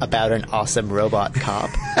like about an awesome robot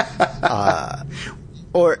cop.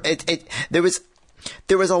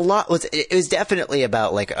 There was a lot. It was definitely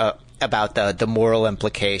about like about the moral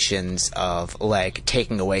implications of like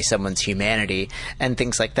taking away someone's humanity and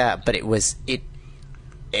things like that. But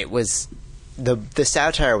the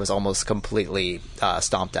satire was almost completely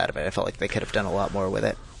stomped out of it. I felt like they could have done a lot more with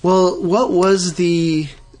it. Well,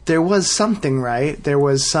 there was something, right? There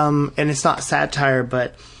was some, and it's not satire,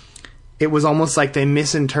 but it was almost like they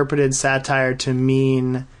misinterpreted satire to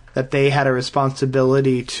mean that they had a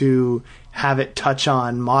responsibility to have it touch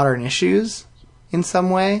on modern issues in some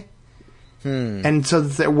way. And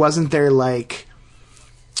so wasn't there like,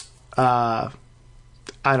 I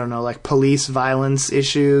don't know, like police violence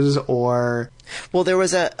issues or... Well, there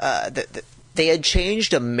was they had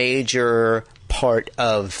changed a major part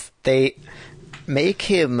of... They make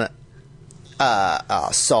him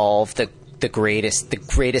solve the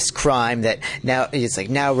greatest crime that now... It's like,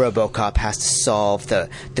 now RoboCop has to solve the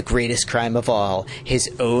greatest crime of all, his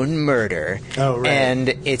own murder. Oh, right. And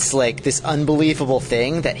it's like this unbelievable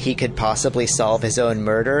thing that he could possibly solve his own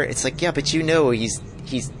murder. It's like, yeah, but he's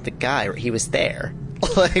the guy. He was there.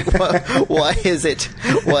 Like, why is it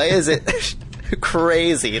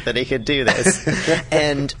crazy that he could do this?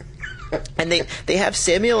 And they have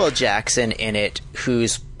Samuel L. Jackson in it,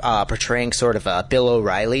 who's portraying sort of a Bill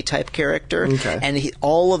O'Reilly type character. Okay. And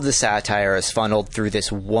all of the satire is funneled through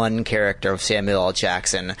this one character of Samuel L.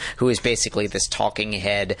 Jackson, who is basically this talking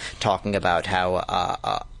head talking about how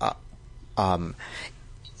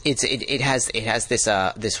it has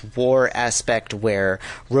this war aspect where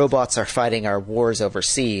robots are fighting our wars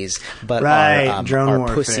overseas, but our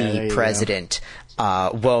pussy president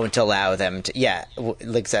won't allow them to. Yeah,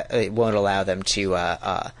 it won't allow them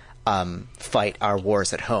to fight our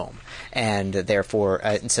wars at home, and therefore,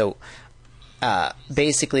 so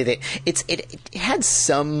basically, it had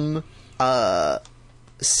some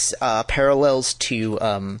parallels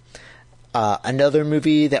to. Another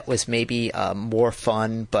movie that was maybe more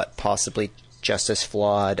fun, but possibly just as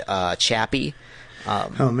flawed, Chappie.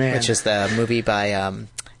 Oh, man. Which is the movie by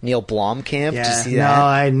Neil Blomkamp. Yeah. Did you see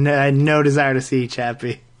that? No, I had no desire to see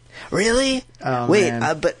Chappie. Really? Oh, wait,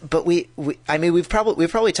 man. but we've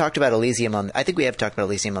probably talked about Elysium on. I think we have talked about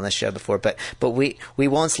Elysium on this show before. But we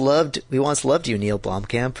once loved you, Neil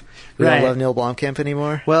Blomkamp. We Right. don't love Neil Blomkamp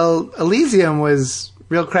anymore. Well, Elysium was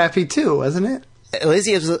real crappy too, wasn't it?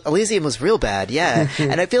 Elysium was real bad, yeah.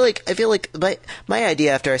 And I feel like my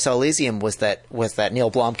idea after I saw Elysium was that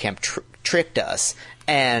Neil Blomkamp tricked us,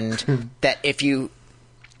 and that if you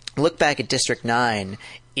look back at District 9,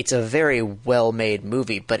 it's a very well made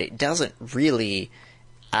movie, but it doesn't really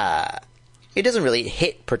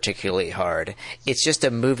hit particularly hard. It's just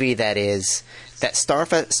a movie that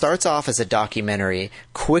starts off as a documentary,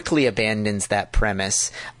 quickly abandons that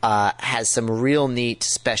premise, has some real neat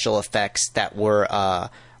special effects that were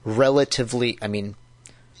relatively,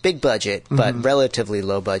 big budget, but relatively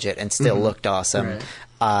low budget, and still looked awesome.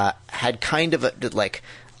 Right. Had kind of a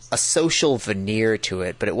social veneer to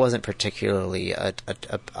it, but it wasn't particularly a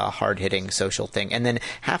hard-hitting social thing. And then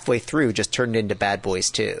halfway through, just turned into Bad Boys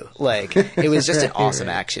 2. Like, it was just an awesome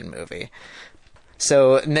action movie.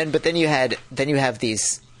 So, but then you have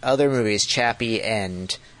these other movies, Chappie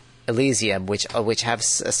and Elysium, which have a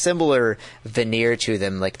similar veneer to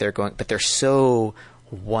them. Like but they're so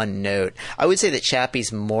one note. I would say that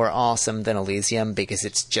Chappie's more awesome than Elysium because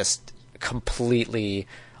it's just completely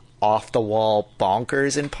off the wall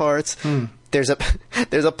bonkers in parts. There's a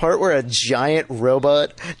part where a giant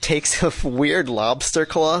robot takes a weird lobster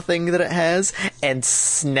claw thing that it has and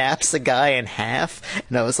snaps a guy in half,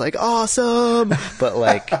 and I was like, awesome.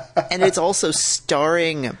 But and it's also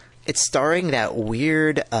starring that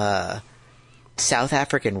weird South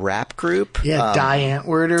African rap group. Yeah, Die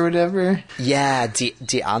Antwoord or whatever. Yeah, Die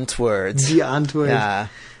Antwoord. Die Antwoord. Yeah.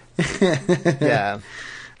 Yeah.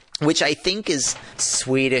 Which I think is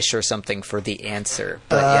Swedish or something for the answer.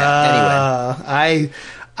 But yeah, anyway.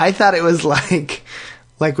 I thought it was like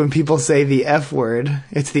like when people say the F word,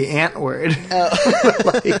 it's the ant word.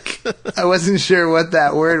 Like, I wasn't sure what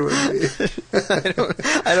that word would be.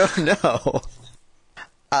 I don't know.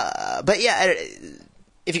 But yeah,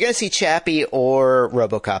 if you're going to see Chappie or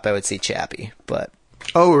RoboCop, I would see Chappie. But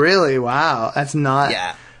oh, really? Wow. That's not...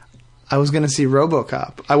 yeah. I was going to see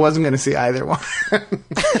RoboCop. I wasn't going to see either one.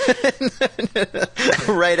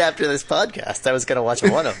 Right after this podcast, I was going to watch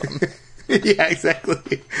one of them. Yeah,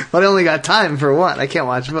 exactly. But I only got time for one. I can't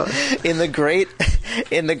watch both. In the great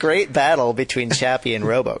battle between Chappie and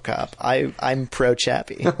RoboCop, I'm pro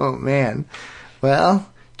Chappie. Oh, man. Well,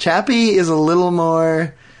 Chappie is a little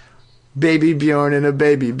more Baby Bjorn and a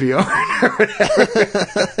Baby Bjorn.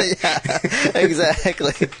 Yeah,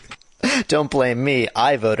 exactly. Don't blame me.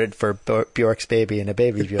 I voted for Bjork's Baby and a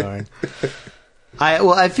Baby Bjorn.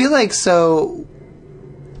 I feel like so...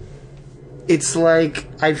 It's like,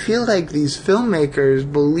 I feel like these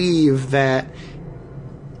filmmakers believe that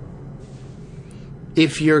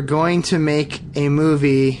if you're going to make a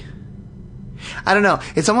movie... I don't know.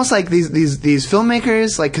 It's almost like these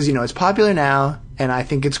filmmakers, like, because, it's popular now, and I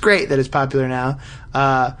think it's great that it's popular now,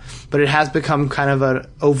 but it has become kind of an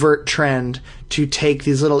overt trend to take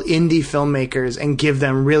these little indie filmmakers and give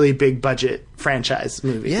them really big budget franchise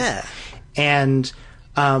movies. Yeah. And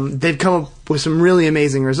they've come up with some really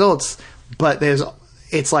amazing results, but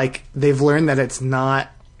it's like they've learned that it's not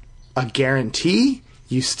a guarantee.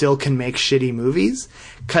 You still can make shitty movies,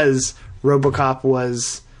 because RoboCop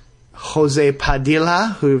was Jose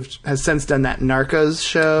Padilla, who has since done that Narcos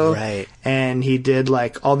show. Right. And he did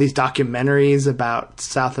like all these documentaries about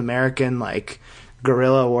South American like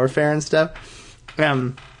guerrilla warfare and stuff.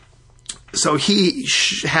 So he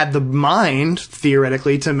had the mind,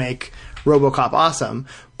 theoretically, to make RoboCop awesome,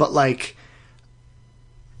 but like,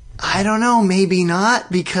 I don't know, maybe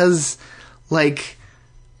not, because like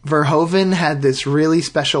Verhoeven had this really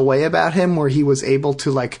special way about him where he was able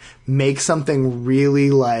to like make something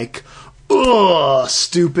really like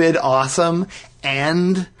stupid awesome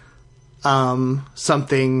and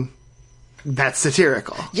something that's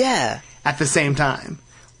satirical. Yeah. At the same time.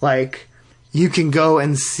 Like, you can go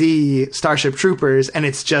and see Starship Troopers and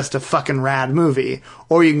it's just a fucking rad movie,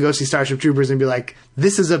 or you can go see Starship Troopers and be like,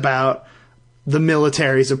 this is about the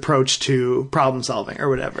military's approach to problem solving or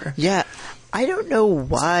whatever. Yeah. I don't know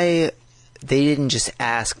why they didn't just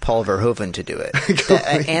ask Paul Verhoeven to do it.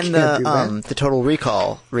 And the Total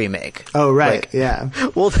Recall remake. Oh, right. Like, yeah.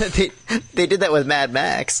 Well, they did that with Mad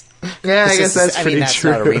Max. Yeah, I guess that's pretty that's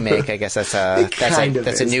true. Not a remake. I guess that's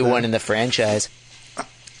a new one in the franchise.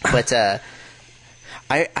 But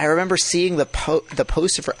I remember seeing the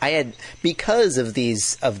poster for because of the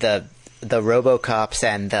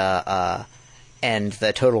RoboCops and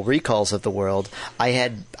the Total Recalls of the world,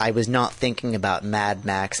 I was not thinking about Mad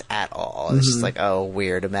Max at all. It's just like, oh,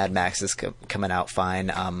 weird, Mad Max is coming out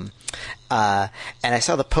fine. And I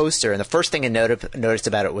saw the poster, and the first thing I noticed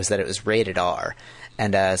about it was that it was rated R.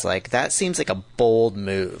 And I was like, that seems like a bold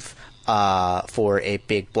move for a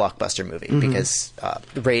big blockbuster movie, because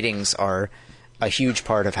ratings are a huge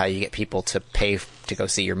part of how you get people to pay to go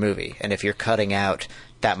see your movie. And if you're cutting out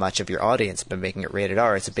that much of your audience by making it rated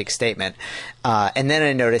R, it's a big statement. And then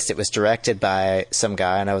I noticed it was directed by some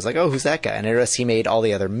guy, and I was like, oh, who's that guy? And I noticed he made all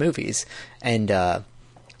the other movies, and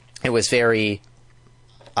it was very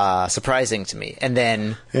surprising to me. And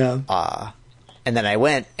then I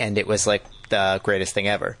went, and it was like the greatest thing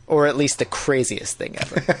ever, or at least the craziest thing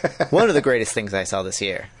ever. One of the greatest things I saw this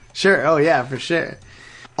year. Sure. Oh yeah, for sure.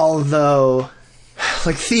 Although,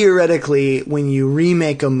 like, theoretically, when you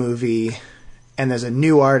remake a movie and there's a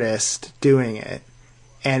new artist doing it,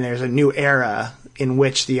 and there's a new era in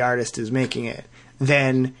which the artist is making it,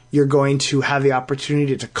 then you're going to have the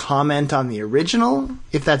opportunity to comment on the original,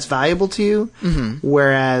 if that's valuable to you.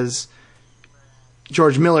 Whereas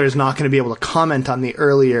George Miller is not going to be able to comment on the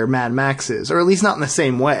earlier Mad Maxes, or at least not in the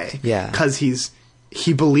same way. Yeah. Because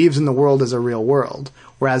he believes in the world as a real world.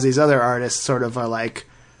 Whereas these other artists sort of are like,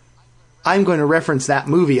 I'm going to reference that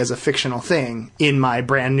movie as a fictional thing in my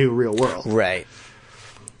brand new real world. Right.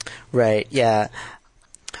 Right, yeah.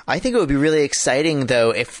 I think it would be really exciting,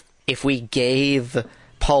 though, if we gave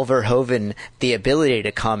Paul Verhoeven the ability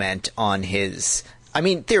to comment on his... I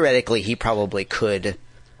mean, theoretically, he probably could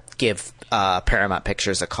give Paramount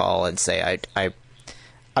Pictures a call and say, I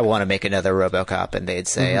want to make another RoboCop, and they'd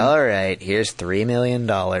say, all right, here's $3 million.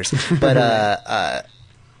 But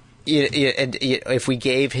if we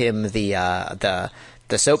gave him the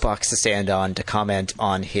soapbox to stand on to comment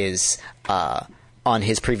on his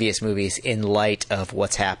previous movies in light of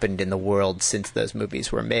what's happened in the world since those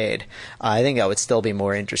movies were made, I think that would still be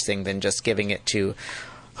more interesting than just giving it to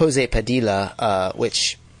Jose Padilla,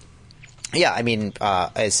 which, yeah, I mean,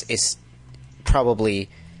 is probably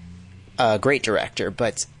a great director,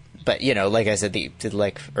 but you know, like I said,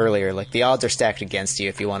 like earlier, like the odds are stacked against you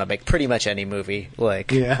if you want to make pretty much any movie.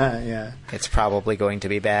 Like, yeah, it's probably going to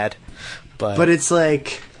be bad. But it's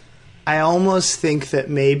like, I almost think that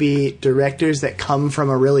maybe directors that come from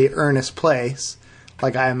a really earnest place,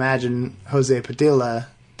 like I imagine Jose Padilla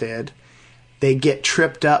did, they get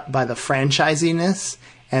tripped up by the franchisiness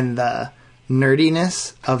and the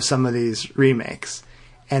nerdiness of some of these remakes,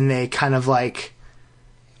 and they kind of like,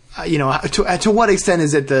 you know, to what extent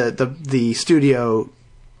is it the studio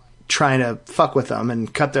trying to fuck with them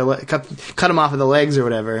and cut them off of the legs or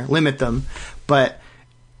whatever, limit them, but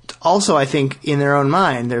also I think in their own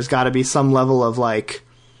mind there's got to be some level of like,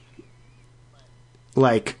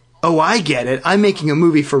 oh, I get it, I'm making a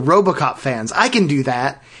movie for RoboCop fans, I can do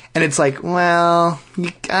that. And it's like, well,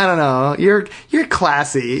 I don't know. You're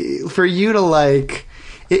classy. For you to like,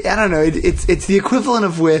 I don't know. It's the equivalent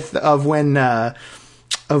of when Neil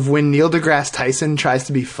deGrasse Tyson tries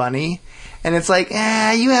to be funny, and it's like,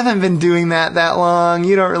 you haven't been doing that long.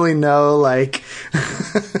 You don't really know like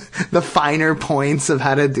the finer points of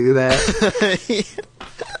how to do that.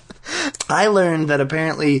 I learned that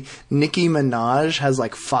apparently Nicki Minaj has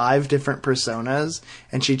like 5 different personas,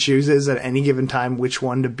 and she chooses at any given time which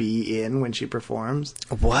one to be in when she performs.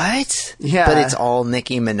 What? Yeah. But it's all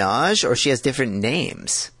Nicki Minaj, or she has different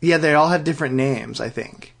names? Yeah, they all have different names, I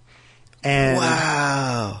think. And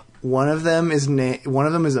wow. One of them is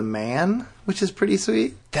a man, which is pretty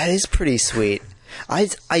sweet. That is pretty sweet.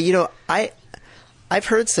 I've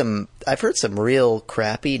heard some real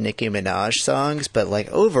crappy Nicki Minaj songs, but like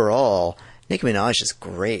overall, Nicki Minaj is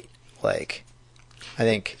great. Like, I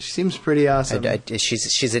think she seems pretty awesome.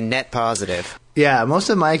 She's a net positive. Yeah, most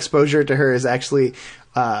of my exposure to her is actually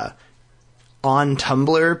on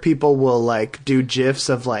Tumblr. People will like do GIFs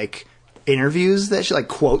of like interviews that she, like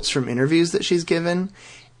quotes from interviews that she's given,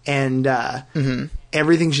 and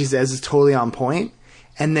everything she says is totally on point.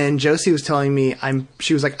 And then Josie was telling me,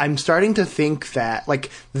 she was like, I'm starting to think that, like,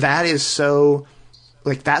 that is so,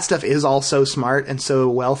 like, that stuff is all so smart and so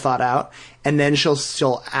well thought out. And then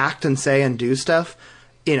she'll act and say and do stuff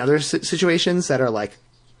in other situations that are, like,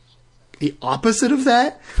 the opposite of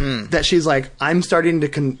that. That she's like, I'm starting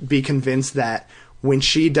to be convinced that when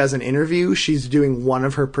she does an interview, she's doing one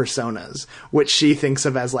of her personas, which she thinks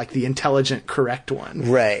of as, like, the intelligent, correct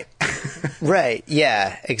one. Right. Right.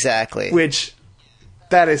 Yeah, exactly. Which...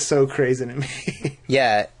 that is so crazy to me.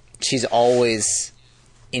 Yeah, she's always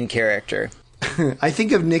in character. I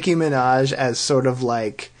think of Nicki Minaj as sort of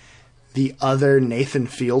like the other Nathan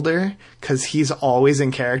Fielder, because he's always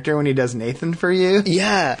in character when he does Nathan for you.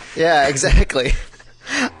 Yeah, exactly.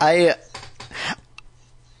 I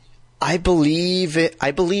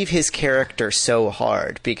believe his character so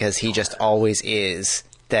hard because he just always is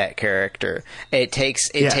that character. It takes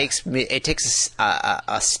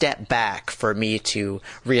a step back for me to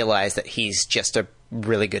realize that he's just a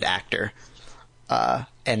really good actor,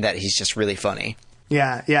 and that he's just really funny.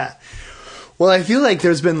 Yeah. Well, I feel like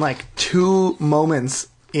there's been like 2 moments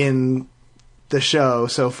in the show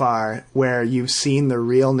so far where you've seen the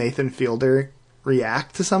real Nathan Fielder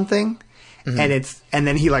react to something, and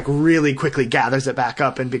then he like really quickly gathers it back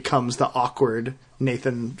up and becomes the awkward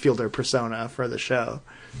Nathan Fielder persona for the show.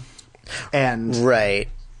 And right,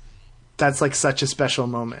 that's like such a special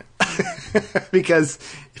moment because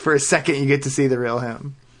for a second you get to see the real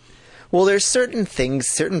him. Well, there's certain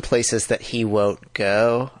places that he won't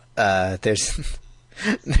go. There's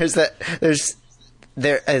the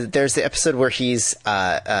episode where he's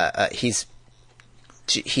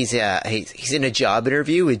in a job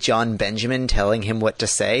interview with John Benjamin telling him what to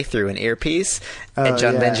say through an earpiece, and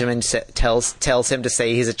John Benjamin tells him to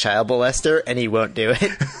say he's a child molester, and he won't do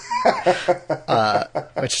it.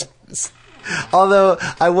 Which is although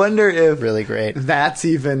I wonder if really great. That's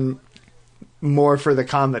even more for the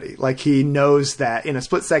comedy. Like he knows that in a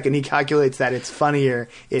split second he calculates that it's funnier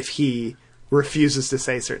if he refuses to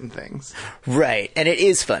say certain things. Right, and it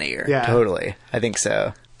is funnier. Yeah, totally. I think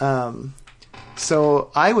so.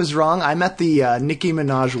 So I was wrong. I'm at the Nicki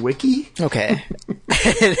Minaj wiki. Okay.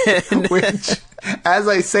 Which, as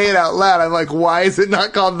I say it out loud, I'm like, why is it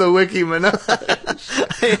not called the Wiki Minaj?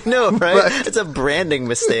 I know, right? But it's a branding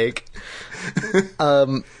mistake.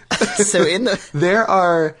 So in the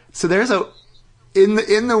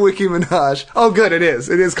in the Wiki Minaj. Oh, good, it is.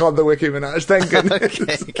 It is called the Wiki Minaj. Thank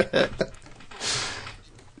goodness. Okay, good.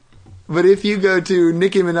 But if you go to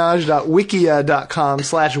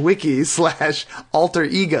nickiminaj.wikia.com/wiki/alter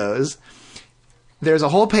egos, there's a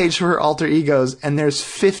whole page for her alter egos, and there's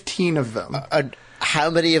 15 of them.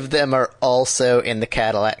 How many of them are also in the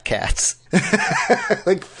Cadillac Cats?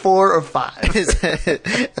 Like 4 or 5.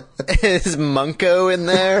 Is Munko in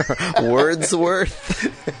there? Wordsworth?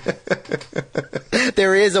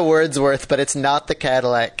 There is a Wordsworth, but it's not the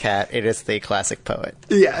Cadillac Cat. It is the classic poet.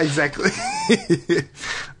 Yeah, exactly.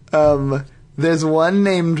 There's one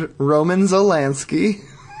named Roman Zolansky,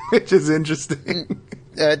 which is interesting.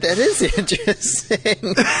 That is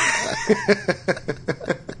interesting.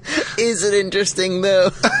 Is it interesting,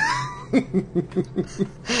 though?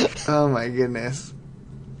 Oh my goodness.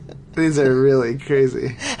 These are really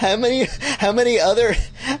crazy. How many other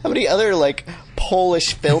like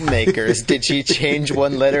Polish filmmakers did she change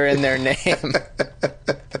one letter in their name?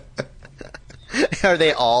 Are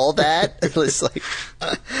they all that? It's like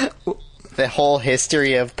the whole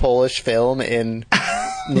history of Polish film in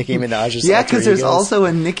Nicki Minaj's Yeah, alter because there's egos. also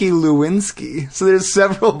a Nikki Lewinsky. So there's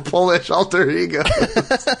several Polish alter egos.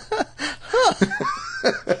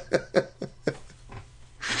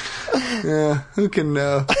 Yeah, who can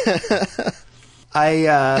know?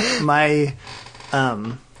 At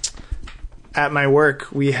my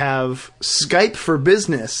work, we have Skype for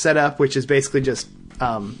Business set up, which is basically just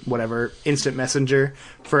whatever, instant messenger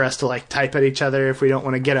for us to like type at each other if we don't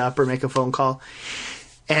want to get up or make a phone call.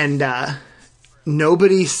 And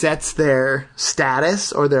nobody sets their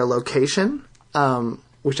status or their location,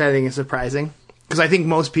 which I think is surprising. Because I think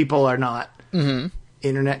most people are not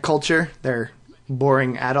internet culture. They're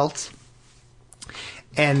boring adults.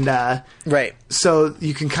 And Right. so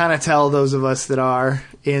you can kind of tell those of us that are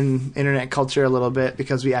in internet culture a little bit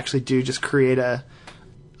because we actually do just create a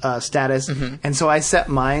status. And so I set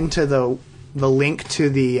mine to the link to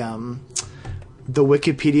the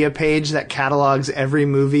Wikipedia page that catalogs every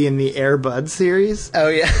movie in the Air Bud series. Oh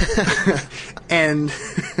yeah. And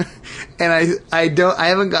I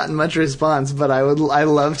haven't gotten much response, but I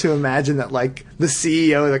love to imagine that like the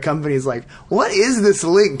CEO of the company is like, what is this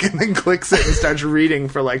link? And then clicks it and starts reading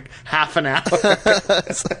for like half an hour.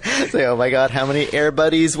 It's like, oh my god, how many Air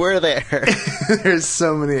Buddies were there? There's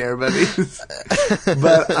so many Air Buddies.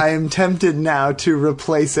 But I am tempted now to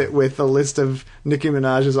replace it with a list of Nicki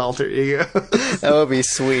Minaj's alter egos. That would be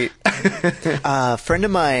sweet. A friend of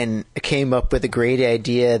mine came up with a great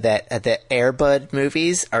idea that the Air Bud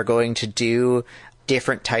movies are going to do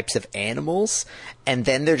different types of animals, and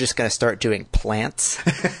then they're just going to start doing plants,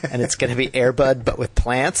 and it's going to be Air Bud but with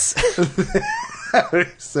plants. That would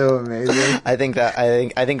be so amazing. I think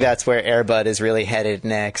that's where Air Bud is really headed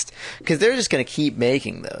next, because they're just going to keep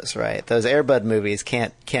making those, right? Those Air Bud movies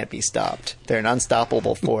can't be stopped. They're an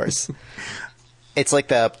unstoppable force. It's like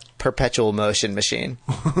the perpetual motion machine.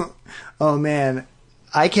 Oh man,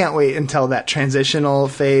 I can't wait until that transitional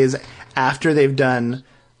phase after they've done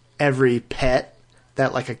every pet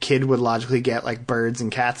that like a kid would logically get, like birds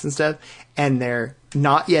and cats and stuff, and they're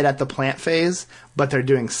not yet at the plant phase, but they're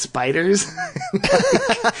doing spiders.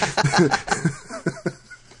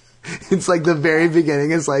 It's like the very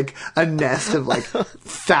beginning is like a nest of like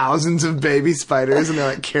thousands of baby spiders, and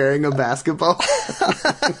they're like carrying a basketball.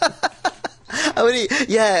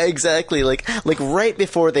 Yeah, exactly. Like right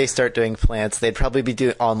before they start doing plants, they'd probably be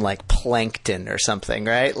doing on like plankton or something,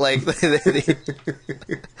 right? Like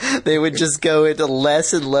they would just go into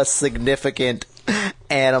less and less significant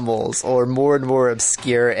animals or more and more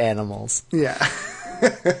obscure animals. Yeah.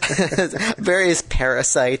 Various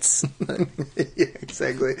parasites. Yeah,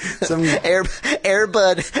 exactly. Some Air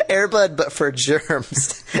Bud, but for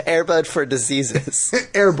germs. Air Bud for diseases.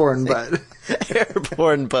 airborne bud.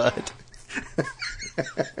 Airborne bud.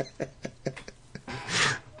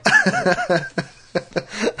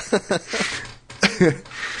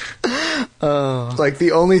 Like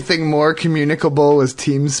the only thing more communicable was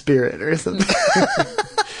team spirit or something.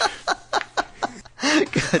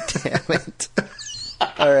 God damn it.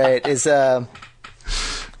 All right, is that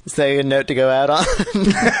a good note to go out on?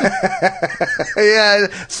 Yeah, I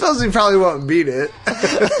suppose we probably won't beat it.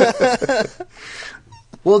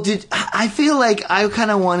 Well, I feel like I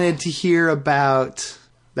kind of wanted to hear about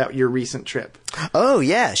your recent trip. Oh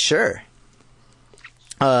yeah, sure.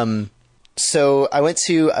 So I went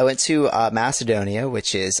to Macedonia,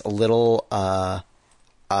 which is a little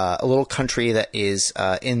country that is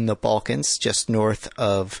in the Balkans, just north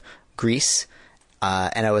of Greece.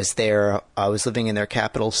 And I was there. I was living in their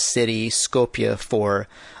capital city, Skopje, for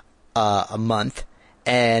a month,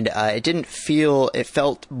 and it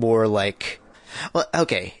felt more like. Well,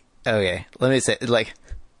 okay. Let me say, like,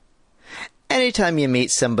 anytime you meet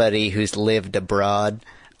somebody who's lived abroad,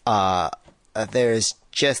 there's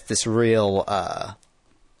just this real,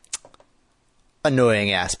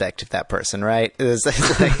 annoying aspect of that person, right? It's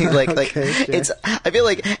Okay, sure. it's, I feel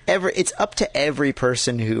like it's up to every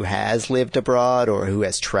person who has lived abroad or who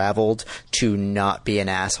has traveled to not be an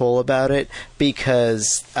asshole about it,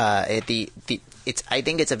 because I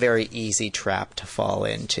think it's a very easy trap to fall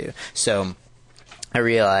into. So I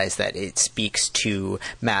realized that it speaks to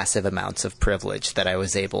massive amounts of privilege that I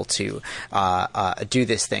was able to do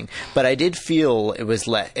this thing. But I did feel it was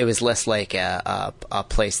less like a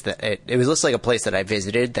place that it was less like a place that I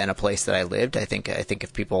visited than a place that I lived. I think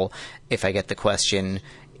if I get the question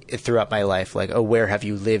throughout my life, like, oh, where have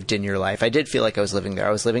you lived in your life? I did feel like I was living there.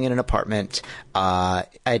 I was living in an apartment. I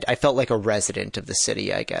felt like a resident of the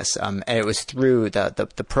city, I guess. And it was through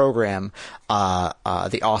the program,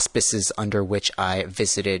 the auspices under which I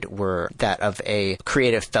visited were that of a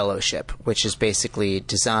creative fellowship, which is basically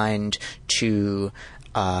designed to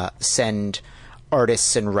send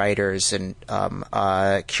artists and writers and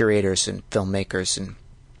curators and filmmakers and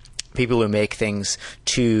people who make things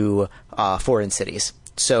to foreign cities.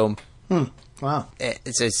 So, Wow,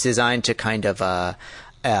 it's designed to kind of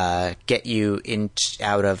get you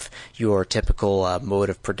out of your typical mode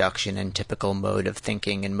of production and typical mode of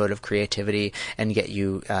thinking and mode of creativity, and get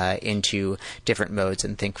you into different modes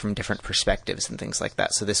and think from different perspectives and things like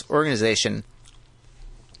that. So this organization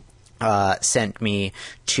sent me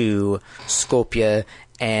to Skopje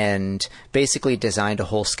and basically designed a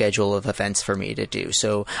whole schedule of events for me to do.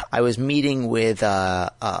 So I was meeting with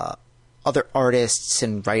other artists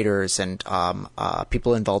and writers and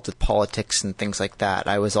people involved with politics and things like that.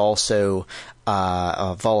 I was also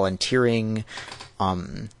volunteering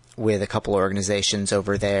with a couple organizations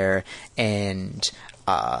over there, and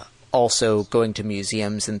also going to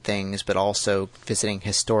museums and things, but also visiting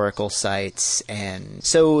historical sites. And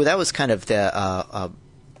so that was kind of the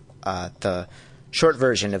short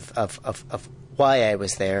version of why I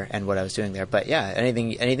was there and what I was doing there. But yeah,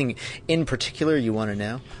 anything in particular you want to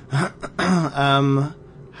know?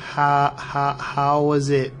 How was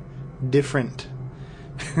it different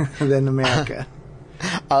than America?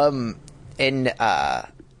 In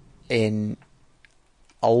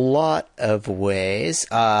a lot of ways,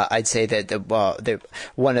 I'd say that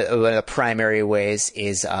one of the primary ways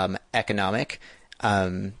is economic.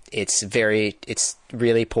 It's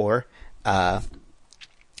really poor,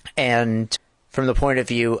 and from the point of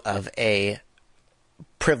view of a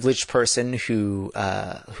privileged person who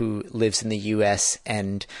lives in the U.S.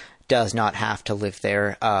 and does not have to live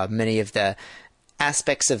there, many of the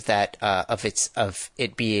aspects of that of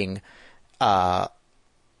it being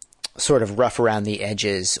sort of rough around the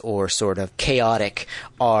edges or sort of chaotic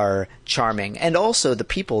are charming, and also the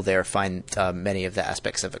people there find many of the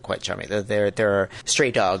aspects of it quite charming. There are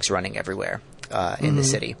stray dogs running everywhere in the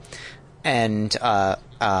city, and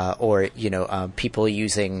people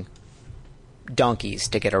using donkeys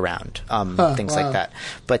to get around, things like that.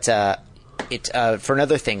 But for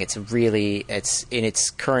another thing, it's in its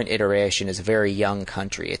current iteration is a very young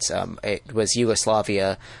country. It was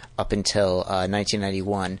Yugoslavia up until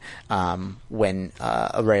 1991, when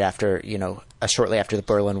right after shortly after the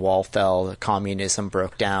Berlin Wall fell, communism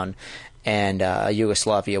broke down, and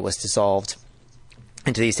Yugoslavia was dissolved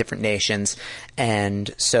into these different nations,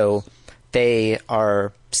 and so they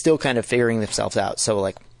are still kind of figuring themselves out. So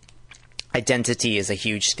like, identity is a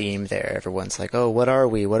huge theme there. Everyone's like, oh, what are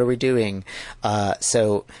we? What are we doing?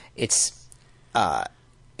 So it's a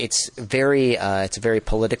very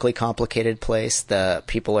politically complicated place. The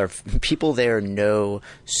people there know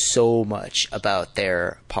so much about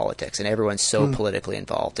their politics, and everyone's so politically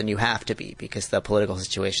involved, and you have to be, because the political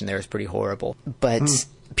situation there is pretty horrible. But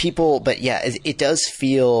it does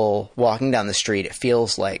feel, walking down the street, it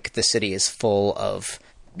feels like the city is full of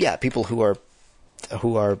people who are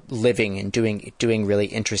living and doing really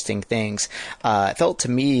interesting things. It felt to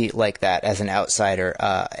me like that as an outsider.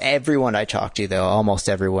 Everyone I talked to, though, almost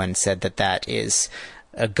everyone said that is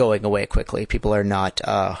going away quickly. People are not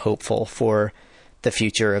hopeful for the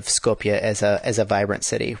future of Skopje as a vibrant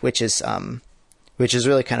city, which is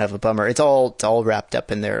really kind of a bummer. It's all wrapped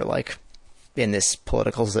up in their in this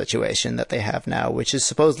political situation that they have now, which is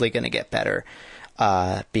supposedly going to get better,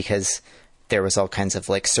 because there was all kinds of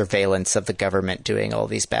surveillance of the government doing all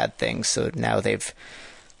these bad things. So now they've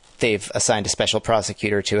assigned a special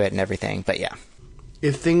prosecutor to it and everything. But yeah,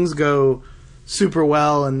 if things go super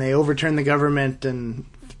well and they overturn the government and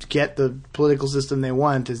get the political system they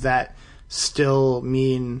want, does that still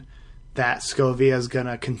mean that Skopje is going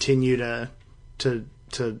to continue to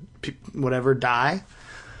whatever die?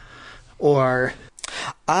 Or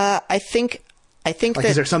I think that,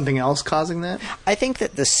 is there something else causing that? I think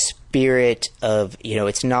that the spirit of,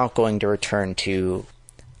 it's not going to return to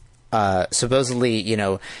supposedly,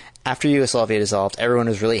 after Yugoslavia dissolved, everyone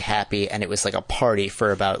was really happy, and it was like a party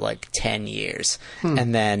for about like 10 years,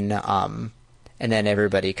 and then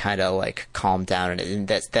everybody kind of like calmed down, and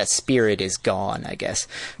that spirit is gone, I guess.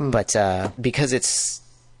 But because it's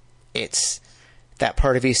that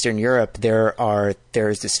part of Eastern Europe,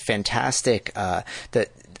 there's this fantastic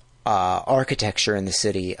architecture in the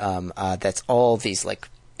city that's all these like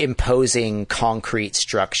imposing concrete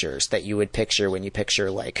structures that you would picture when you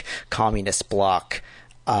picture like communist bloc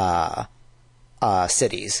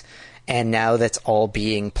cities, and now that's all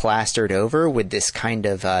being plastered over with this kind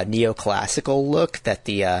of neoclassical look that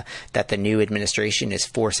the new administration is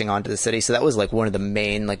forcing onto the city. So that was like one of the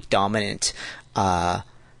main like dominant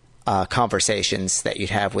conversations that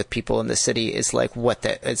you'd have with people in the city, is like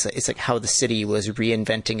it's like how the city was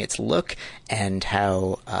reinventing its look, and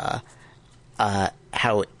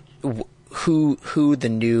who the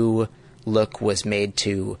new look was made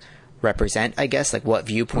to represent, I guess. Like, what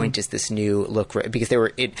viewpoint is this new look? Because they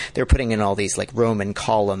were putting in all these like Roman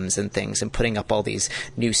columns and things, and putting up all these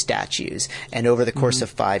new statues. And over the course of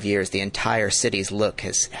 5 years, the entire city's look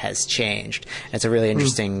has changed. And it's a really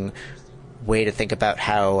interesting way to think about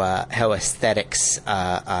how aesthetics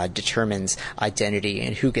determines identity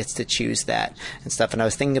and who gets to choose that and stuff. And I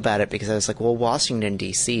was thinking about it because I was like, well, Washington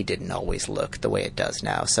D.C. didn't always look the way it does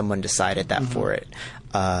now. Someone decided that for it,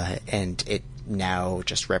 and it now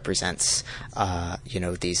just represents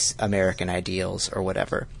these American ideals or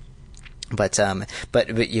whatever. But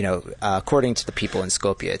according to the people in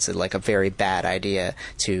Skopje, it's like a very bad idea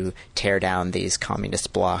to tear down these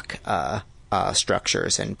communist bloc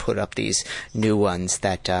structures and put up these new ones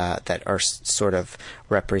that are sort of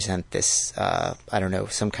represent this I don't know,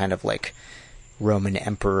 some kind of like Roman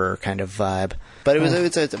emperor kind of vibe. But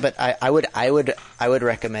but I would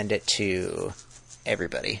recommend it to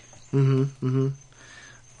everybody.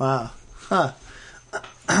 Wow. Huh.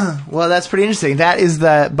 Well, that's pretty interesting. That is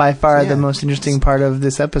by far the most interesting part of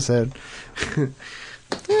this episode.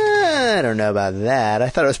 I don't know about that. I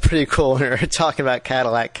thought it was pretty cool when we were talking about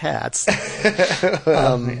Cadillac cats. But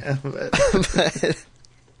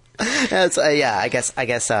that's, I guess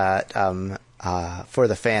for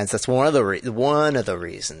the fans, that's one of the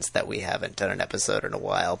reasons that we haven't done an episode in a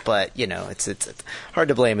while. But it's hard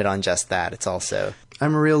to blame it on just that. It's also,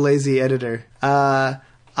 I'm a real lazy editor.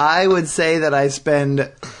 I would say that I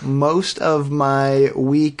spend most of my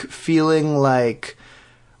week feeling like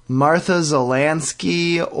Martha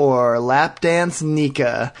Zolansky or Lapdance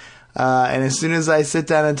Nika. And as soon as I sit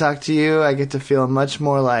down and talk to you, I get to feel much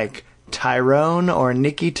more like Tyrone or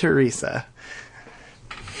Nikki Teresa.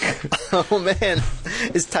 Oh, man.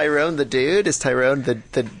 Is Tyrone the dude? Is Tyrone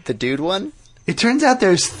the dude one? It turns out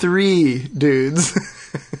there's 3 dudes.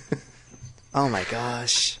 Oh, my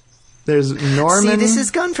gosh. There's Norman. See, this has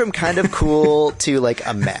gone from kind of cool to like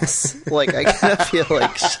a mess. Like, I kind of feel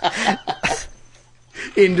like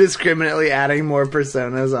indiscriminately adding more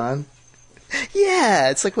personas on. Yeah,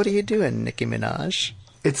 it's like, what are you doing, Nicki Minaj?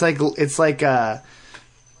 It's like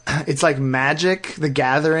Magic the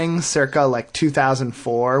Gathering circa like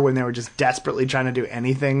 2004, when they were just desperately trying to do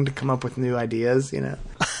anything to come up with new ideas,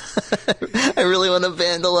 I really want to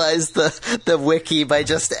vandalize the wiki by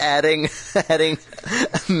just adding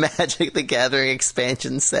Magic the Gathering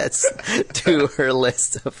expansion sets to her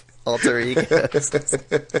list of alter egos. That's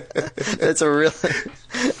a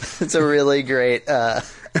really great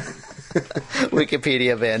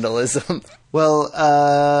Wikipedia vandalism. Well,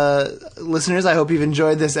 listeners, I hope you've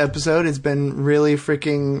enjoyed this episode. It's been really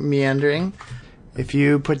freaking meandering. If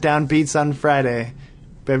you put down beats on Friday,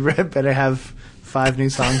 better have 5 new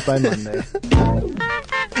songs by Monday.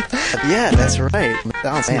 Yeah, that's right.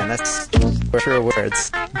 Oh, man, that's true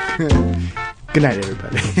words. Good night,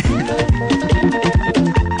 everybody.